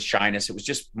 again, because of shyness. It was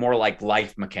just more like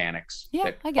life mechanics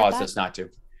that caused us not to.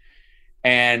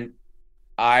 And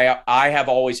I have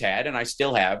always had, and I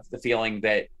still have, the feeling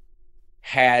that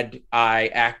had I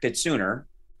acted sooner,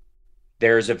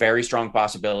 there's a very strong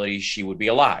possibility she would be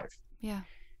alive. Yeah.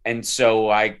 And so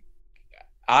I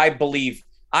believe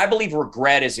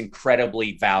regret is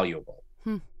incredibly valuable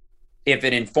if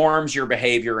it informs your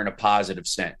behavior in a positive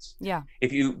sense. Yeah.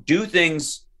 If you do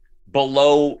things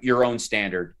below your own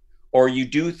standard, or you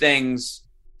do things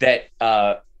that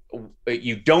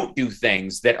you don't do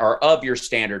things that are of your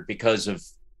standard because of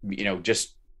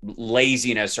just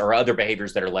laziness or other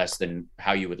behaviors that are less than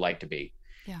how you would like to be.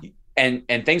 Yeah.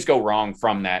 And things go wrong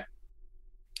from that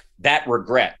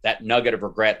regret, that nugget of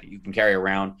regret that you can carry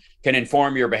around, can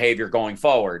inform your behavior going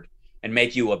forward and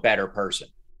make you a better person.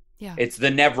 Yeah. It's the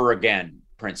never again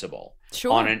principle.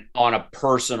 Sure. On a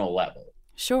personal level.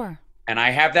 Sure. And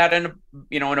I have that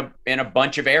in a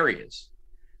bunch of areas.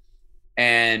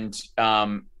 And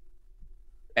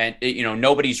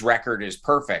nobody's record is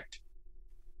perfect.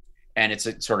 And it's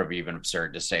sort of even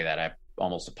absurd to say that. I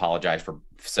almost apologize for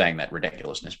saying that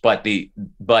ridiculousness. But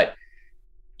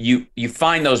you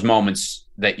find those moments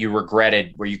that you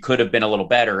regretted where you could have been a little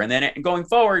better. And then going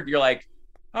forward, you're like,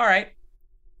 all right,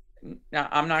 now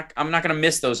I'm not going to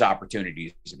miss those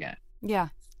opportunities again. Yeah.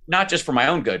 Not just for my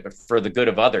own good, but for the good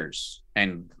of others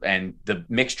and the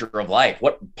mixture of life.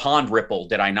 What pond ripple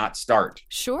did I not start?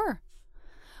 Sure.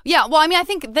 Yeah. Well, I mean, I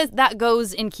think that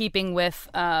goes in keeping with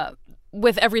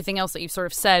everything else that you've sort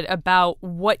of said about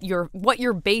what your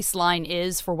baseline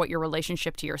is for what your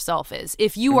relationship to yourself is.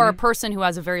 If you are a person who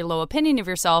has a very low opinion of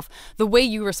yourself, the way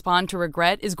you respond to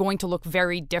regret is going to look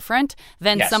very different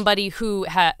than somebody who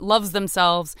loves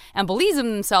themselves and believes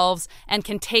in themselves and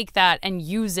can take that and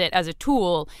use it as a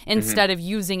tool instead of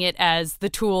using it as the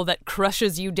tool that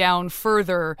crushes you down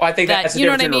further. Well, I think that's the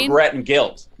difference in regret and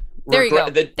guilt. There you go.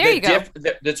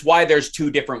 That's why there's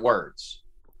two different words.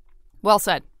 Well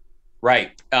said.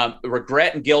 Right.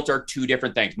 Regret and guilt are two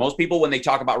different things. Most people, when they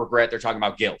talk about regret, they're talking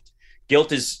about guilt.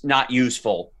 Guilt is not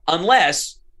useful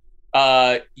unless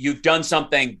you've done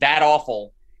something that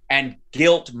awful, and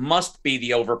guilt must be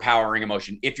the overpowering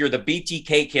emotion. If you're the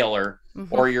BTK killer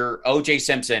or you're O.J.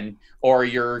 Simpson or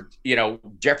you're,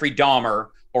 Jeffrey Dahmer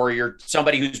or you're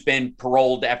somebody who's been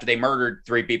paroled after they murdered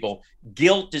 3 people,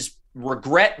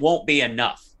 regret won't be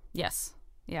enough. Yes.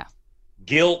 Yeah.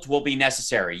 Guilt will be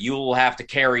necessary. You will have to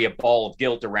carry a ball of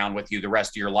guilt around with you the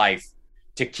rest of your life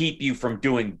to keep you from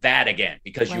doing that again,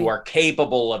 because you are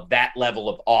capable of that level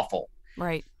of awful.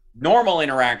 Right. Normal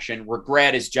interaction,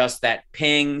 regret is just that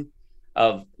ping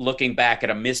of looking back at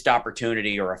a missed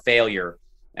opportunity or a failure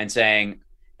and saying,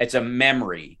 it's a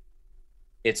memory.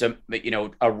 It's a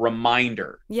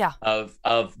reminder of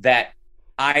that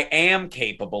I am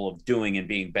capable of doing and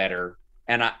being better.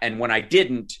 And when I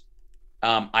didn't,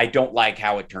 I don't like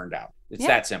how it turned out. It's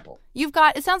that simple.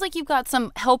 It sounds like you've got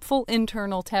some helpful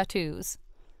internal tattoos.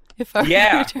 Well,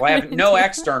 I have no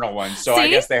external ones, so I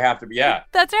guess they have to be. Yeah,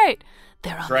 that's right.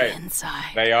 They're on the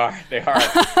inside. They are.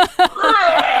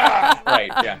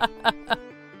 Right. Yeah.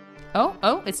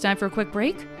 Oh! It's time for a quick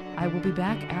break. I will be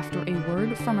back after a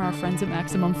word from our friends at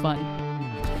Maximum Fun.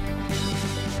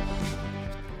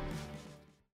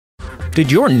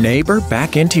 Did your neighbor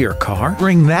back into your car?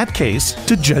 Bring that case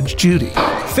to Judge Judy.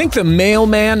 Think the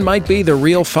mailman might be the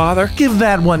real father? Give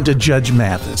that one to Judge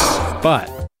Mathis. But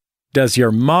does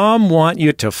your mom want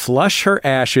you to flush her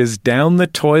ashes down the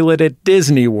toilet at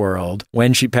Disney World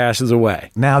when she passes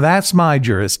away? Now that's my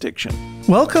jurisdiction.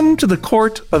 Welcome to the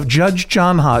court of Judge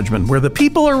John Hodgman, where the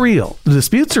people are real, the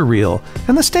disputes are real,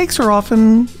 and the stakes are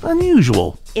often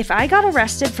unusual. If I got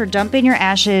arrested for dumping your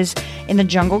ashes in the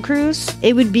Jungle Cruise,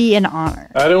 it would be an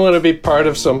honor. I don't want to be part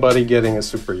of somebody getting a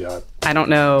super yacht. I don't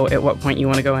know at what point you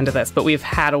want to go into this, but we've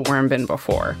had a worm bin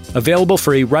before. Available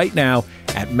free right now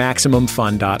at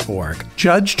MaximumFun.org.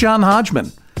 Judge John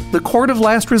Hodgman, the court of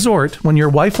last resort when your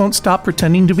wife won't stop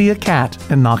pretending to be a cat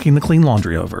and knocking the clean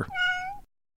laundry over.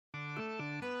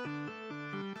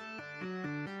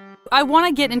 I want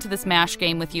to get into this MASH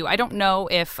game with you. I don't know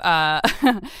if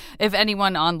if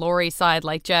anyone on Lori's side,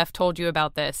 like Jeff, told you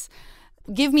about this.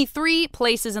 Give me 3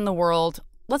 places in the world.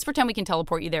 Let's pretend we can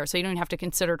teleport you there so you don't have to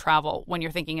consider travel when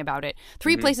you're thinking about it.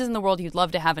 3 places in the world you'd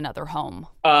love to have another home.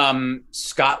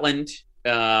 Scotland,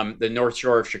 the North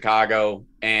Shore of Chicago,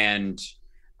 and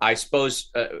I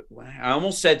suppose I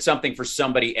almost said something for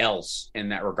somebody else in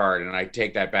that regard, and I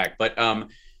take that back. But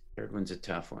third one's a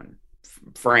tough one.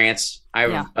 France.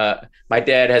 My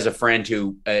dad has a friend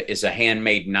who is a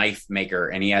handmade knife maker,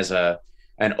 and he has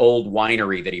an old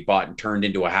winery that he bought and turned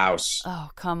into a house.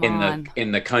 Oh, come on!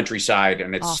 In the countryside,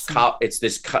 and it's awesome. It's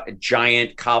this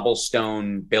giant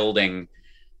cobblestone building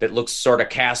that looks sort of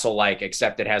castle-like,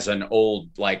 except it has an old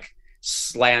like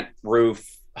slant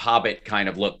roof Hobbit kind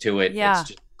of look to it. Yeah. It's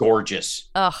just gorgeous.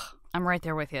 Ugh, I'm right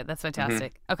there with you. That's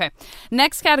fantastic. Okay.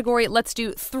 Next category, let's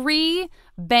do 3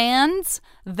 bands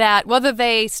that, whether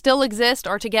they still exist,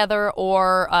 are together,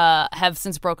 or have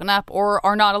since broken up, or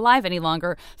are not alive any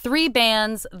longer. 3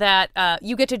 bands that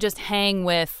you get to just hang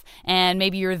with, and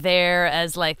maybe you're there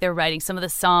as like they're writing some of the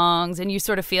songs, and you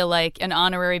sort of feel like an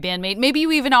honorary bandmate. Maybe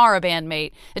you even are a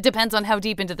bandmate. It depends on how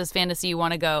deep into this fantasy you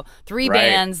want to go. 3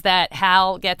 bands that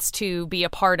Hal gets to be a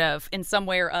part of in some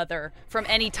way or other, from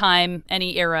any time,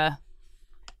 any era.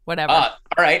 Whatever. All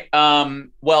right.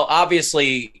 Well,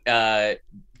 obviously,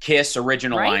 Kiss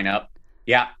original lineup.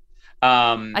 Yeah.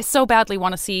 I so badly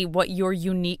want to see what your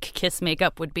unique Kiss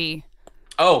makeup would be.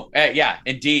 Oh, yeah,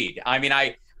 indeed. I mean,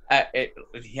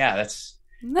 it's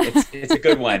a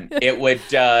good one. It would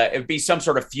be some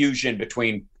sort of fusion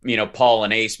between, Paul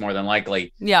and Ace, more than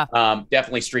likely. Yeah.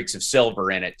 Definitely streaks of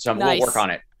silver in it. So nice. We'll work on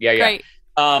it. Yeah. Great.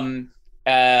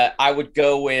 I would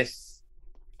go with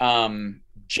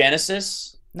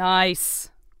Genesis. Nice.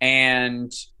 And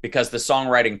because the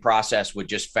songwriting process would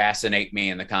just fascinate me,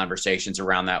 and the conversations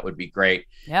around that would be great.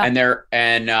 Yeah.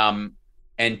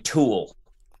 And Tool.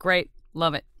 Great.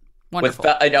 Love it. Wonderful.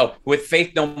 With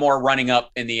Faith No More running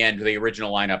up in the end, the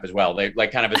original lineup as well. They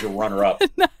like kind of as a runner up.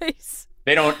 Nice.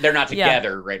 They're not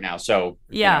together right now. So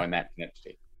in that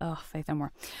state. Oh, Faith No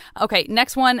More. Okay,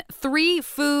 next one. 3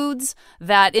 foods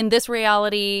that in this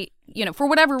reality, for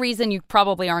whatever reason, you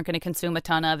probably aren't going to consume a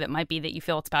ton of. It might be that you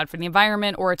feel it's bad for the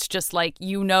environment, or it's just like,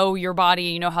 your body,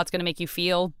 you know how it's going to make you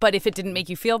feel. But if it didn't make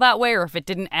you feel that way, or if it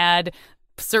didn't add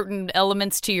certain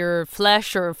elements to your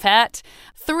flesh or fat,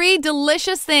 3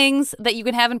 delicious things that you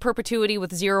can have in perpetuity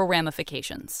with 0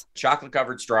 ramifications. Chocolate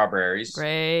covered strawberries.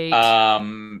 Great.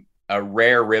 A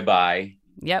rare ribeye.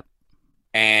 Yep.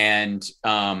 And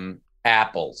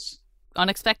apples.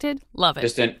 Unexpected? Love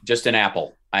it. Just an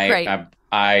apple. Great.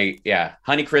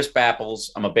 Honeycrisp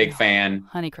apples. I'm a big fan.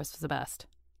 Honeycrisp is the best.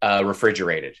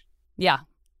 Refrigerated. Yeah.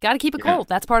 Got to keep it cold.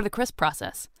 That's part of the crisp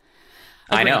process.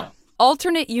 Agreed. I know.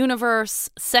 Alternate universe,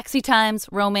 sexy times,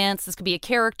 romance. This could be a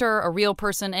character, a real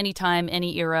person, anytime,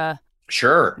 any era.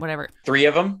 Sure. Whatever. 3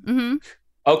 of them? Mm-hmm.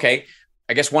 Okay.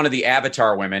 I guess one of the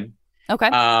Avatar women. Okay.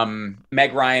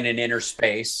 Meg Ryan in Inner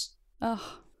Space.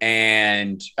 Oh.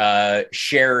 And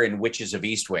Cher in Witches of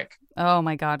Eastwick. Oh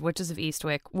my God, Witches of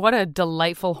Eastwick! What a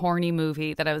delightful, horny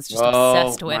movie that I was just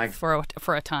obsessed with for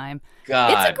a time.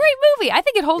 God, it's a great movie. I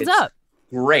think it holds up.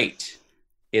 Great,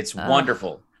 it's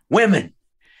wonderful. Women,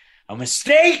 a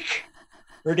mistake,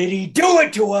 or did he do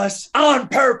it to us on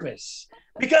purpose?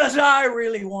 Because I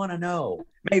really want to know.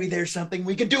 Maybe there's something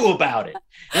we can do about it.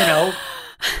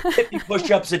 50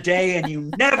 push-ups a day, and you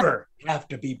never have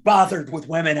to be bothered with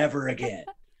women ever again.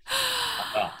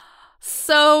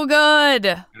 So good.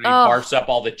 And he barfs up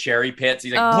all the cherry pits.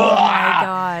 He's like, oh my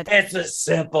God. It's a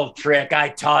simple trick. I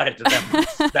taught it to them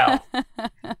myself.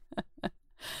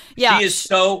 Yeah.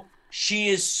 She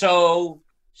is so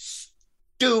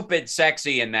stupid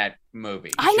sexy in that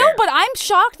movie. I know, but I'm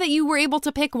shocked that you were able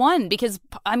to pick one because,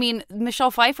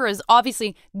 Michelle Pfeiffer is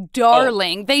obviously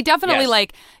darling. They definitely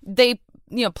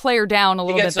play her down a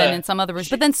little bit then in some other rooms.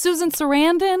 But then Susan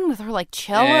Sarandon with her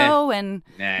cello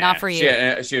not for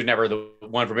you. She was never the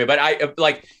one for me.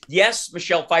 But yes,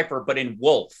 Michelle Pfeiffer, but in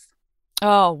Wolf.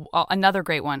 Oh, another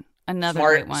great one.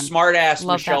 Great one. Smart ass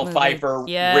Michelle Pfeiffer,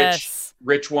 yes.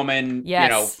 rich woman.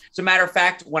 Yes. As a matter of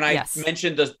fact, when I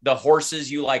mentioned the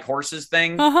horses, you like horses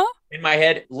thing in my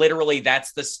head, literally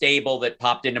that's the stable that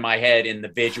popped into my head in the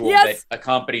visual that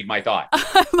accompanied my thought.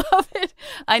 I love it.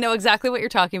 I know exactly what you're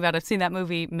talking about. I've seen that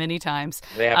movie many times.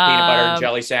 They have peanut butter and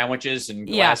jelly sandwiches and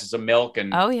glasses of milk.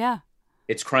 And oh, yeah.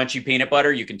 It's crunchy peanut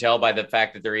butter. You can tell by the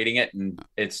fact that they're eating it, and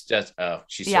it's just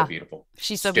she's so beautiful.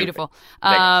 She's so Stupid. beautiful.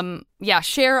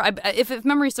 Cher. If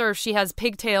memory serves, she has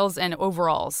pigtails and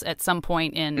overalls at some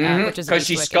point in which is because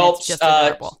she Eastwick, and it's sculpts. just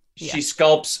adorable. She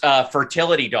sculpts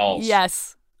fertility dolls.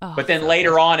 Yes. Oh, but then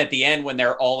later on at the end, when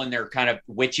they're all in their kind of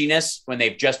witchiness, when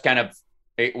they've just kind of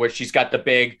where she's got the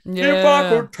big if I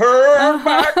could turn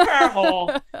back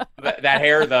now that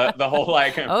hair, the whole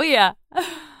like yeah. Oh,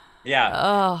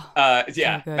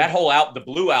 yeah. So that whole the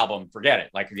Blue album, forget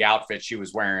it. Like the outfit she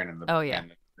was wearing and the yeah,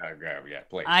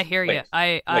 please. I hear you.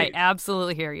 I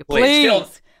absolutely hear you.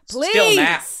 Please.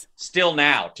 Please. Still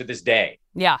now to this day.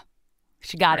 Yeah.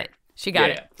 She got it. She got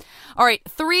it. All right,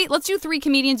 let's do 3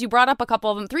 comedians. You brought up a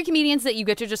couple of them. 3 comedians that you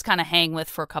get to just kind of hang with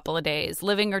for a couple of days,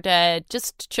 living or dead.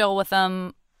 Just chill with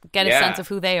them, get a sense of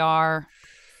who they are.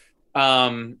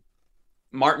 Martin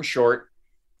Short.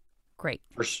 Great.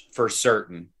 For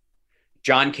certain.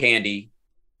 John Candy.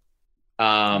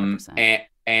 And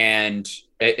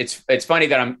it's funny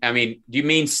that do you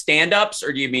mean stand-ups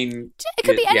or do you mean it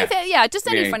could be anything. Yeah, just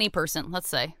any funny person, let's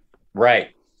say. Right.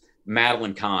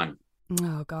 Madeline Kahn.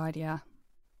 Oh God, yeah.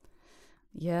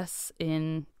 Yes,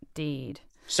 indeed.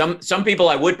 Some people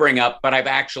I would bring up, but I've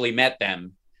actually met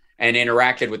them and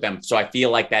interacted with them, so I feel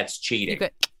like that's cheating.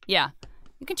 You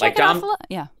can check it out.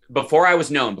 Before I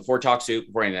was known, before Talk Soup,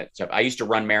 before any of that stuff, I used to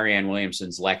run Marianne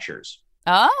Williamson's lectures.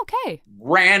 Oh, okay.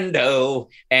 Rando.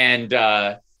 And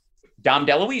Dom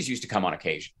DeLuise used to come on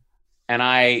occasion. And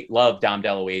I love Dom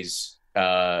DeLuise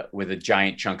with a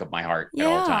giant chunk of my heart at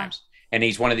all times. And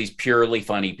he's one of these purely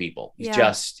funny people. He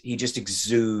just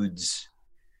exudes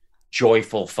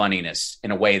joyful funniness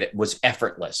in a way that was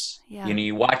effortless. Yeah.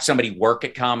 You watch somebody work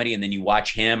at comedy and then you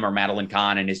watch him or Madeline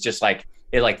Kahn and it's just like,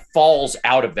 it like falls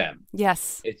out of them.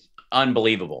 Yes. It's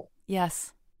unbelievable.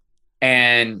 Yes.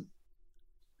 And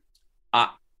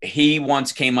he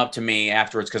once came up to me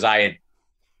afterwards because I had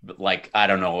I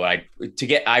don't know, I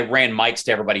ran mics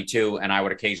to everybody too. And I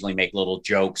would occasionally make little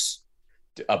jokes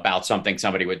about something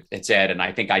somebody had said. And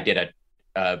I think I did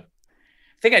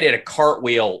a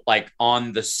cartwheel like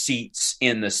on the seats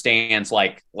in the stands,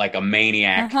 like a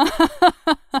maniac,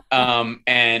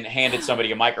 and handed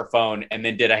somebody a microphone and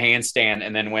then did a handstand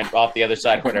and then went off the other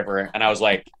side or whatever. And I was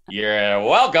like, you're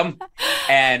welcome.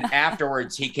 And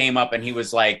afterwards he came up and he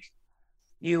was like,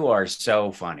 you are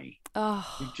so funny. Oh,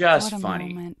 you're just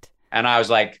funny. Moment. And I was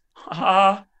like,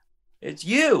 it's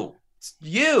you. It's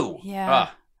you. Yeah.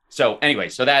 So anyway,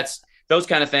 so that's those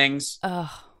kind of things. Oh,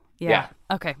 yeah.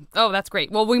 Okay. Oh, that's great.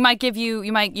 Well, we might give you're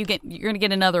going to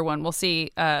get another one. We'll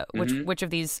see which of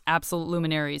these absolute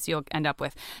luminaries you'll end up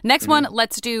with. Next one,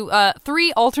 let's do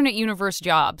 3 alternate universe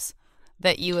jobs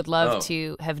that you would love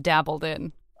to have dabbled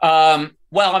in. Well,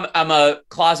 I'm a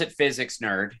closet physics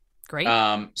nerd. Great.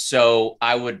 So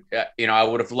I would, I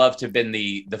would have loved to have been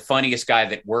the funniest guy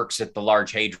that works at the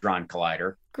Large Hadron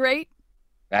Collider. Great.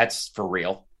 That's for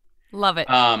real. Love it.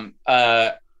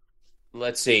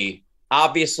 Let's see.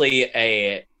 Obviously,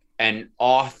 an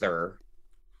author.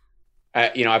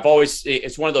 I've always.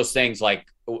 It's one of those things. Like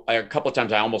a couple of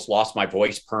times, I almost lost my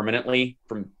voice permanently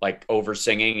from like over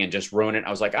singing and just ruin it. I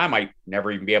was like, I might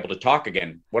never even be able to talk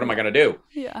again. What am I going to do?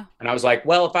 Yeah. And I was like,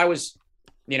 well, if I was,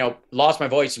 lost my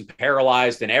voice and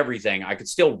paralyzed and everything, I could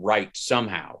still write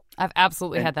somehow. I've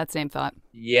absolutely had that same thought.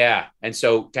 Yeah, and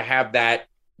so to have that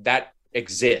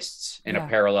exists in a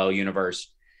parallel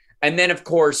universe, and then of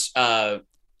course.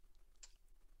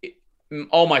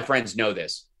 All my friends know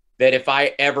this, that if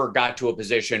I ever got to a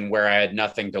position where I had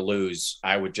nothing to lose,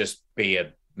 I would just be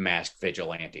a masked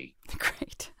vigilante.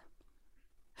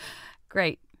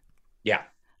 Great. Yeah.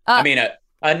 I mean,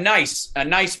 a nice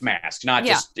mask, not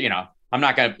just, I'm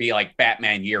not going to be like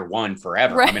Batman year 1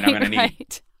 forever. Right, I mean,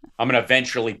 I'm going to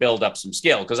eventually build up some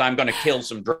skill because I'm going to kill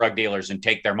some drug dealers and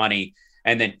take their money.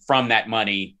 And then from that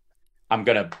money, I'm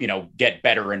going to, get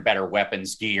better and better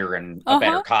weapons, gear, and a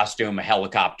better costume, a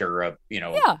helicopter, a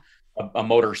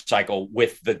motorcycle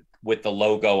with the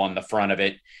logo on the front of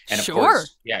it. And of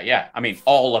course, I mean,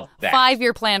 all of that.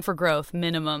 5-year plan for growth,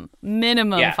 minimum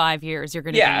 5 years. You're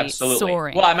going to be absolutely.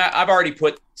 soaring. Well, I've already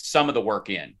put some of the work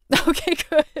in. Okay,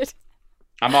 good.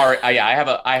 I'm already, I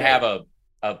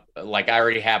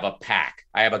already have a pack.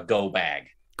 I have a go bag.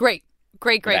 Great.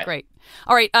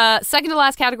 All right, second to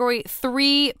last category,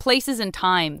 3 places in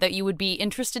time that you would be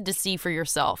interested to see for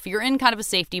yourself. You're in kind of a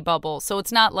safety bubble, so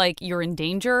it's not like you're in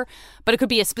danger, but it could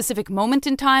be a specific moment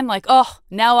in time, like, oh,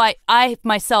 now I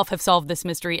myself have solved this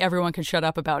mystery. Everyone can shut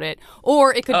up about it.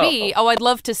 Or it could be, I'd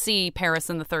love to see Paris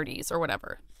in the 30s or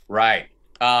whatever. Right.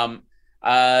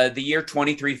 The year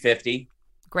 2350.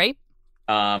 Great.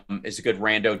 is a good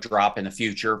rando drop in the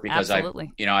future because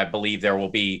Absolutely. I believe there will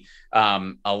be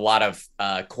a lot of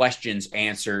questions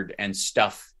answered and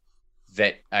stuff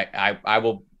that I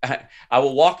will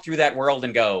walk through that world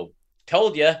and go,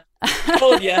 told you,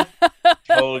 told you,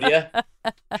 told you,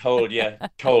 told you,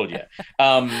 told you.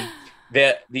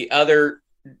 The other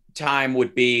time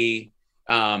would be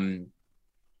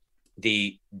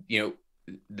the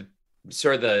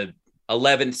sort of the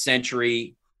 11th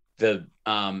century, the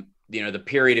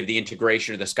period of the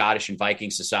integration of the Scottish and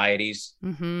Viking societies,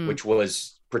 which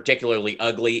was particularly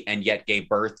ugly and yet gave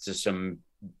birth to some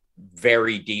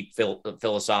very deep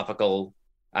philosophical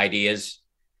ideas,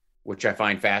 which I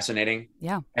find fascinating.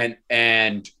 Yeah.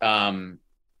 And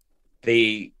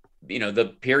the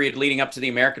period leading up to the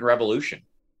American Revolution,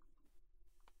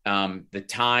 the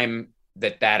time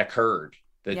that occurred,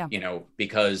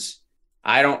 because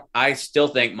I still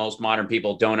think most modern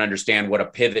people don't understand what a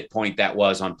pivot point that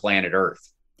was on planet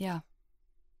Earth. Yeah.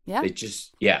 Yeah. It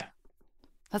just, yeah.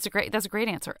 That's a great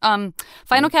answer.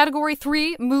 Final category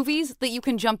 3, movies that you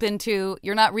can jump into.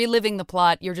 You're not reliving the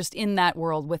plot. You're just in that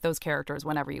world with those characters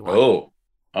whenever you want.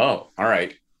 Oh, all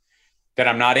right. That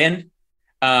I'm not in?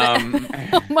 Oh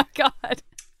my God.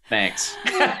 Thanks.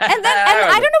 And I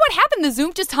don't know what happened. The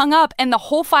Zoom just hung up and the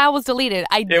whole file was deleted.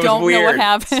 It don't know what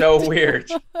happened. So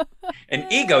weird. An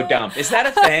ego dump. Is that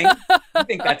a thing? I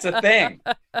think that's a thing.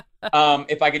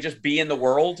 If I could just be in the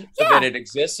world that it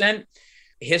exists in.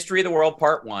 History of the World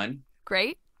Part 1.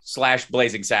 Great. /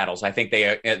 Blazing Saddles. I think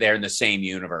they're in the same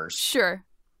universe. Sure.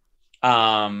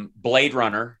 Blade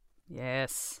Runner.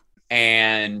 Yes.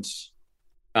 And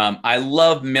I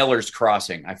love Miller's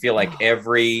Crossing. I feel like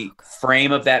every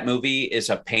frame of that movie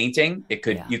is a painting.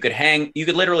 You could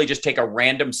literally just take a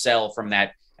random cell from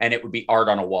that and it would be art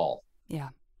on a wall. Yeah.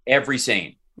 Every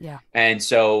scene. Yeah. And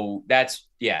so that's,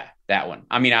 that one.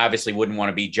 I mean, I obviously wouldn't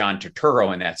want to be John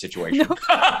Turturro in that situation.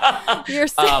 No. You're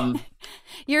safe.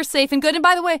 You're safe and good. And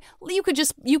by the way, you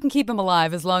can keep him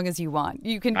alive as long as you want.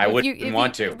 You can. I wouldn't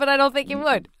want to. But I don't think you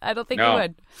would. You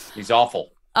would. He's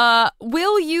awful.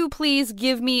 Will you please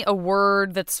give me a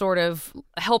word that sort of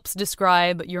helps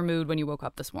describe your mood when you woke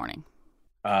up this morning?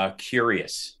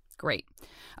 Curious. Great.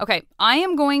 Okay, I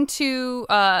am going to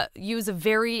use a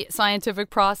very scientific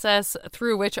process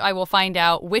through which I will find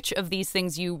out which of these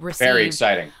things you received. Very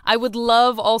exciting. I would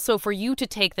love also for you to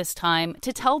take this time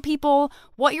to tell people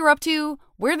what you're up to,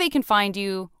 where they can find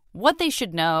you, what they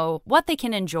should know, what they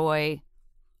can enjoy,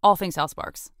 all things Hal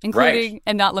Sparks, including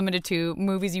and not limited to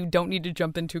movies you don't need to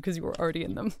jump into because you were already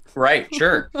in them. Right,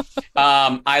 sure.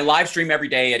 I live stream every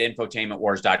day at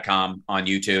infotainmentwars.com on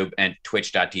YouTube and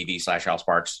twitch.tv/Hal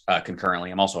Sparks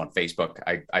concurrently. I'm also on Facebook.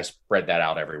 I spread that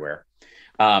out everywhere.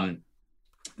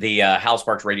 The Hal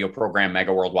Sparks radio program,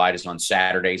 Mega Worldwide, is on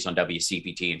Saturdays on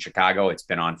WCPT in Chicago. I've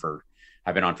been on for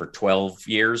 12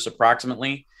 years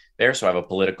approximately there. So I have a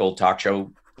political talk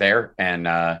show there. And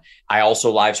I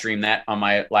also live stream that on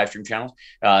my live stream channels.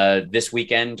 This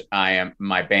weekend, I am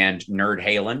my band Nerd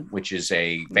Halen, which is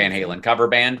a Van Halen cover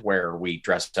band where we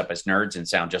dress up as nerds and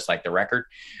sound just like the record,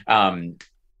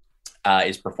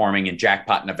 is performing in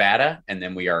Jackpot, Nevada. And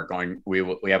then we have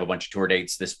a bunch of tour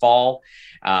dates this fall.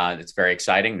 It's very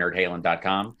exciting,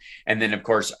 nerdhalen.com. And then, of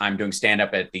course, I'm doing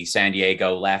stand-up at the San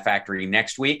Diego Laugh Factory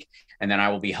next week. And then I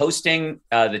will be hosting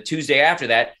the Tuesday after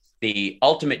that, the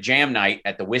Ultimate Jam Night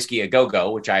at the Whiskey A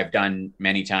Go-Go, which I've done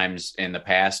many times in the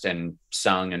past and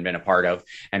sung and been a part of.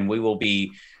 And we will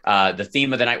be, the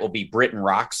theme of the night will be Britain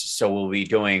Rocks. So we'll be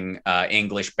doing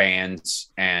English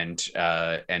bands and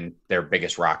their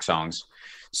biggest rock songs.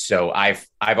 So I've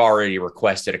already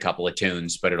requested a couple of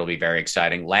tunes, but it'll be very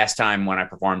exciting. Last time when I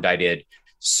performed, I did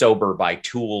Sober by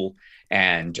Tool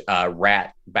and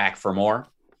Rat Back for More.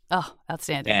 Oh,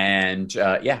 outstanding. And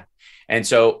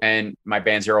And my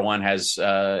band 01 has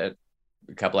a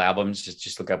couple albums.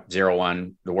 Just look up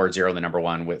 01, the word 0, the number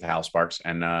 1 with Hal Sparks.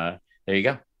 And there you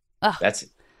go. Oh. That's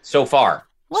so far.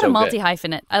 What a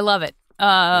multi-hyphenate. I love it.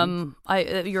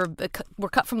 We're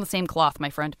cut from the same cloth, my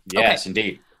friend. Yes,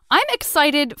 indeed. I'm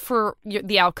excited for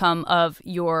the outcome of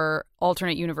your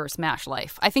alternate universe MASH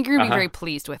life. I think you're going to be very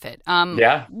pleased with it.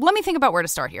 Yeah. Let me think about where to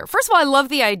start here. First of all, I love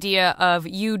the idea of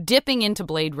you dipping into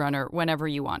Blade Runner whenever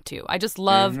you want to. I just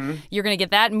love you're going to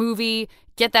get that movie,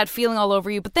 get that feeling all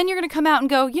over you, but then you're going to come out and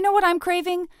go, you know what I'm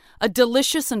craving? A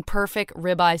delicious and perfect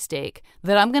ribeye steak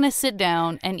that I'm going to sit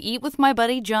down and eat with my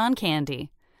buddy John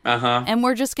Candy. And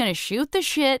we're just going to shoot the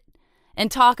shit and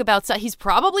talk about, so he's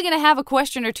probably going to have a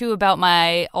question or two about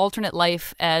my alternate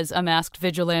life as a masked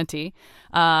vigilante.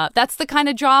 That's the kind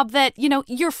of job that,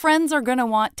 your friends are going to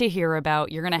want to hear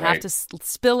about. You're going to have to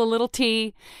spill a little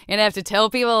tea. You're going to have to tell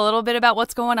people a little bit about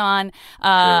what's going on.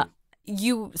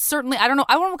 you certainly, I don't know,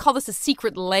 I won't call this a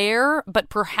secret lair, but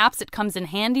perhaps it comes in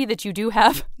handy that you do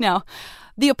have. Now,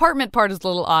 the apartment part is a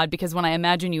little odd because when I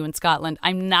imagine you in Scotland,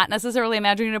 I'm not necessarily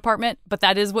imagining an apartment, but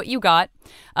that is what you got.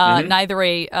 Neither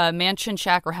a mansion,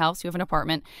 shack, or house. You have an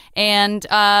apartment. And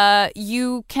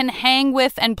you can hang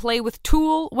with and play with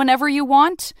Tool whenever you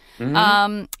want.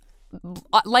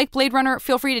 Like Blade Runner,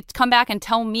 feel free to come back and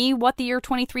tell me what the year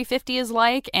 2350 is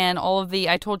like and all of the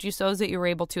I told you so's that you were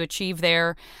able to achieve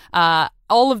there.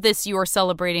 All of this you are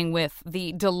celebrating with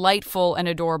the delightful and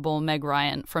adorable Meg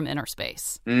Ryan from Inner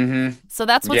Space. So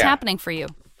that's what's happening for you.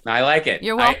 I like it.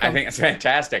 You're welcome. I think it's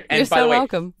fantastic. And You're by so the way,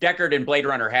 welcome. Deckard in Blade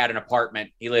Runner had an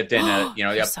apartment. He lived in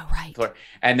You're so right. floor.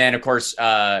 And then of course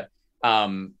the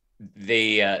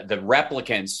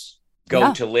replicants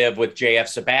go to live with J.F.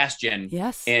 Sebastian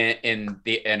in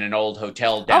an old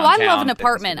hotel downtown. Oh, I love an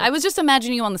apartment. I was just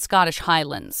imagining you on the Scottish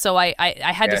Highlands, so I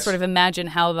had to sort of imagine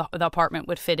how the apartment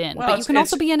would fit in. Well, but you can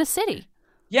also be in a city.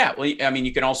 Yeah, well, I mean,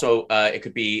 you can also it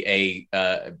could be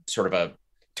a sort of a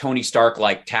Tony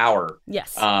Stark-like tower.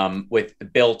 Yes. With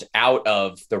built out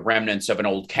of the remnants of an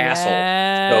old castle.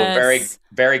 Yes. So very,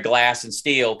 very glass and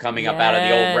steel coming up out of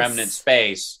the old remnant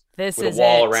space with a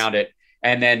wall around it.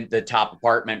 And then the top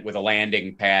apartment with a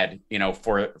landing pad,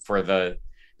 for the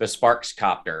Sparks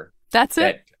copter. That's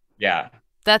it. Yeah.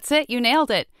 That's it. You nailed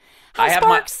it. Hal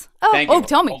Sparks. Thank you.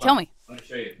 Tell me. Let me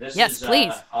show you. This is,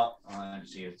 please. Let me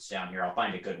see. It's down here. I'll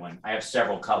find a good one. I have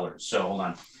several colors. So hold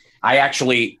on. I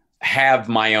actually have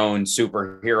my own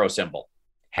superhero symbol.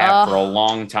 Have for a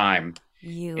long time.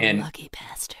 You lucky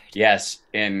bastard. Yes.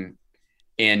 In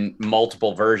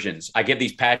multiple versions. I give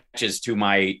these patches to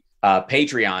my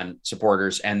Patreon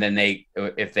supporters, and then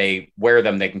if they wear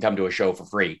them, they can come to a show for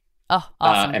free. Oh,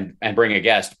 awesome. And bring a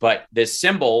guest. But this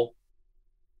symbol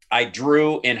I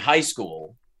drew in high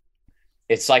school.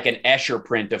 It's like an Escher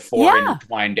print of four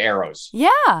intertwined arrows.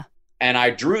 Yeah. And I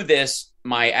drew this.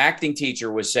 My acting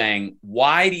teacher was saying,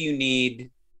 why do you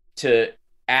need to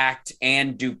act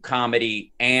and do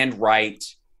comedy and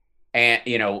write and,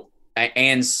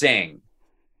 and sing?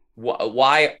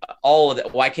 Why all of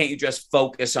that? Why can't you just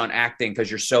focus on acting because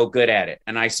you're so good at it?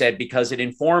 And I said, because it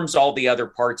informs all the other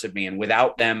parts of me. And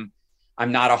without them,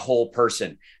 I'm not a whole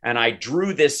person. And I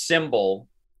drew this symbol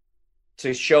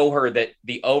to show her that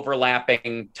the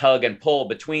overlapping tug and pull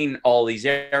between all these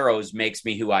arrows makes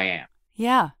me who I am.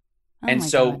 Yeah. And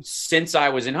so since I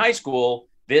was in high school,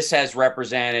 this has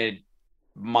represented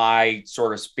my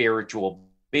sort of spiritual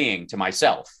being to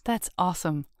myself. That's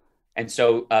awesome. And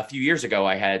so a few years ago,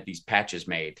 I had these patches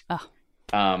made. Oh,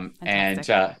 and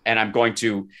I'm going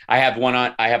to, I have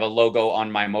a logo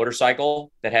on my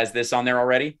motorcycle that has this on there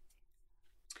already.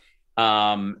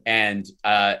 And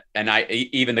I,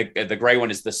 even the gray one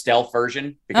is the stealth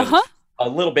version because it's a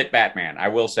little bit Batman, I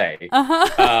will say.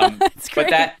 That's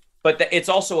great. But it's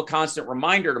also a constant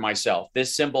reminder to myself.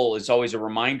 This symbol is always a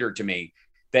reminder to me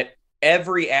that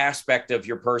every aspect of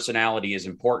your personality is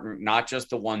important, not just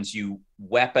the ones you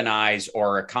weaponize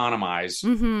or economize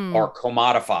or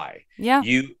commodify. Yeah.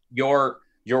 Your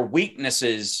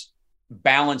weaknesses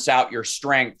balance out your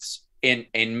strengths in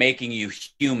making you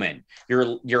human.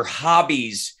 Your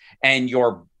hobbies and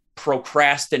your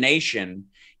procrastination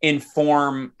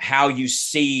inform how you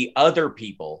see other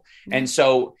people. And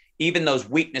so even those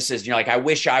weaknesses, like, I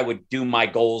wish I would do my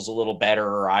goals a little better,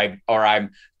 or I'm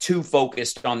too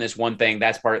focused on this one thing.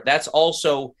 That's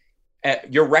also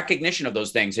your recognition of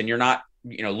those things. And you're not,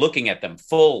 looking at them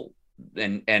full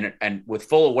and with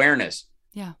full awareness.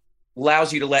 Yeah.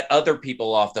 Allows you to let other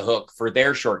people off the hook for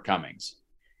their shortcomings.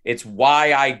 It's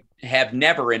why I have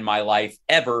never in my life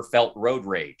ever felt road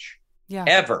rage. Yeah.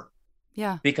 Ever.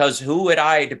 Yeah. Because who would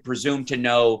I to presume to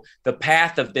know the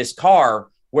path of this car,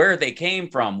 where they came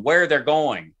from, where they're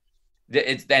going?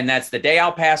 And that's the day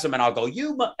I'll pass them and I'll go,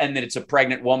 and then it's a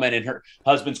pregnant woman and her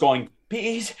husband's going,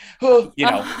 peace,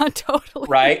 totally.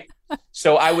 Right?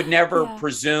 So I would never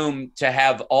presume to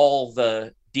have all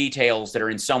the details that are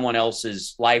in someone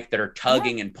else's life that are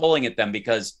tugging and pulling at them,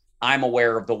 because I'm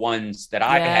aware of the ones that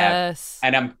I have.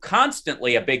 And I'm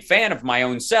constantly a big fan of my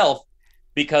own self,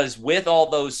 because with all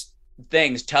those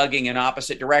things tugging in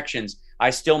opposite directions,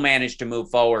 I still manage to move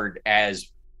forward as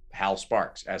Hal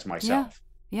Sparks, as myself.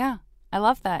 Yeah. I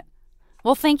love that.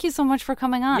 Well, thank you so much for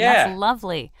coming on. Yeah. That's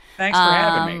lovely. Thanks for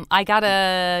having me. I got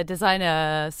to design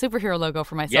a superhero logo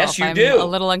for myself. Yes, you I'm do. a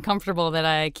little uncomfortable that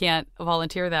I can't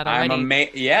volunteer that already. I'm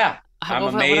amazed.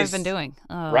 What I've been doing.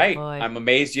 Oh, right. Boy. I'm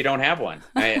amazed you don't have one.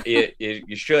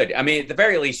 You should. I mean, at the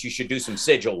very least, you should do some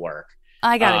sigil work.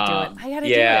 I got to do it. I got to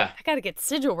do it. I got to get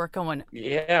sigil work going.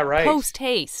 Yeah, right. Post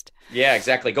haste. Yeah,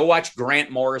 exactly. Go watch Grant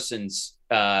Morrison's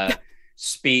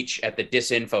speech at the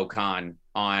DisinfoCon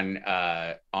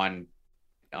on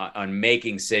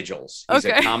making sigils. He's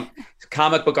a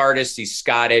comic book artist. He's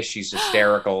Scottish. He's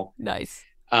hysterical. Nice.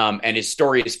 And his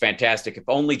story is fantastic. If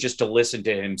only just to listen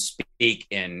to him speak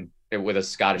with a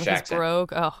Scottish accent.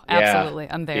 Brogue. Oh, absolutely.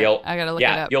 Yeah. I'm there. I gotta look it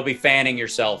up. You'll be fanning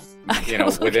yourself,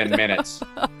 within minutes.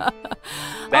 All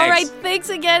right. Thanks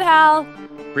again, Hal.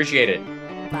 Appreciate it.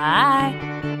 Bye.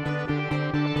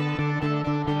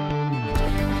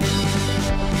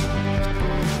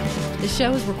 The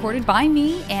show is recorded by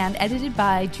me and edited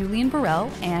by Julian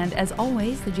Burrell. And as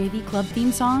always, the JV Club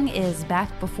theme song is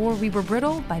Back Before We Were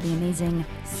Brittle by the amazing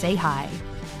Say Hi.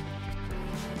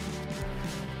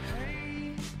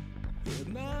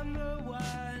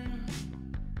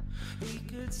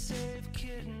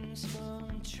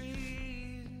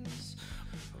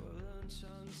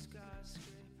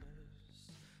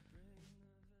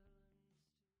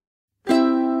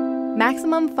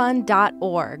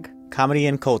 MaximumFun.org. Comedy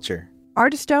and culture.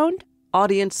 Artist-owned.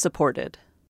 Audience supported.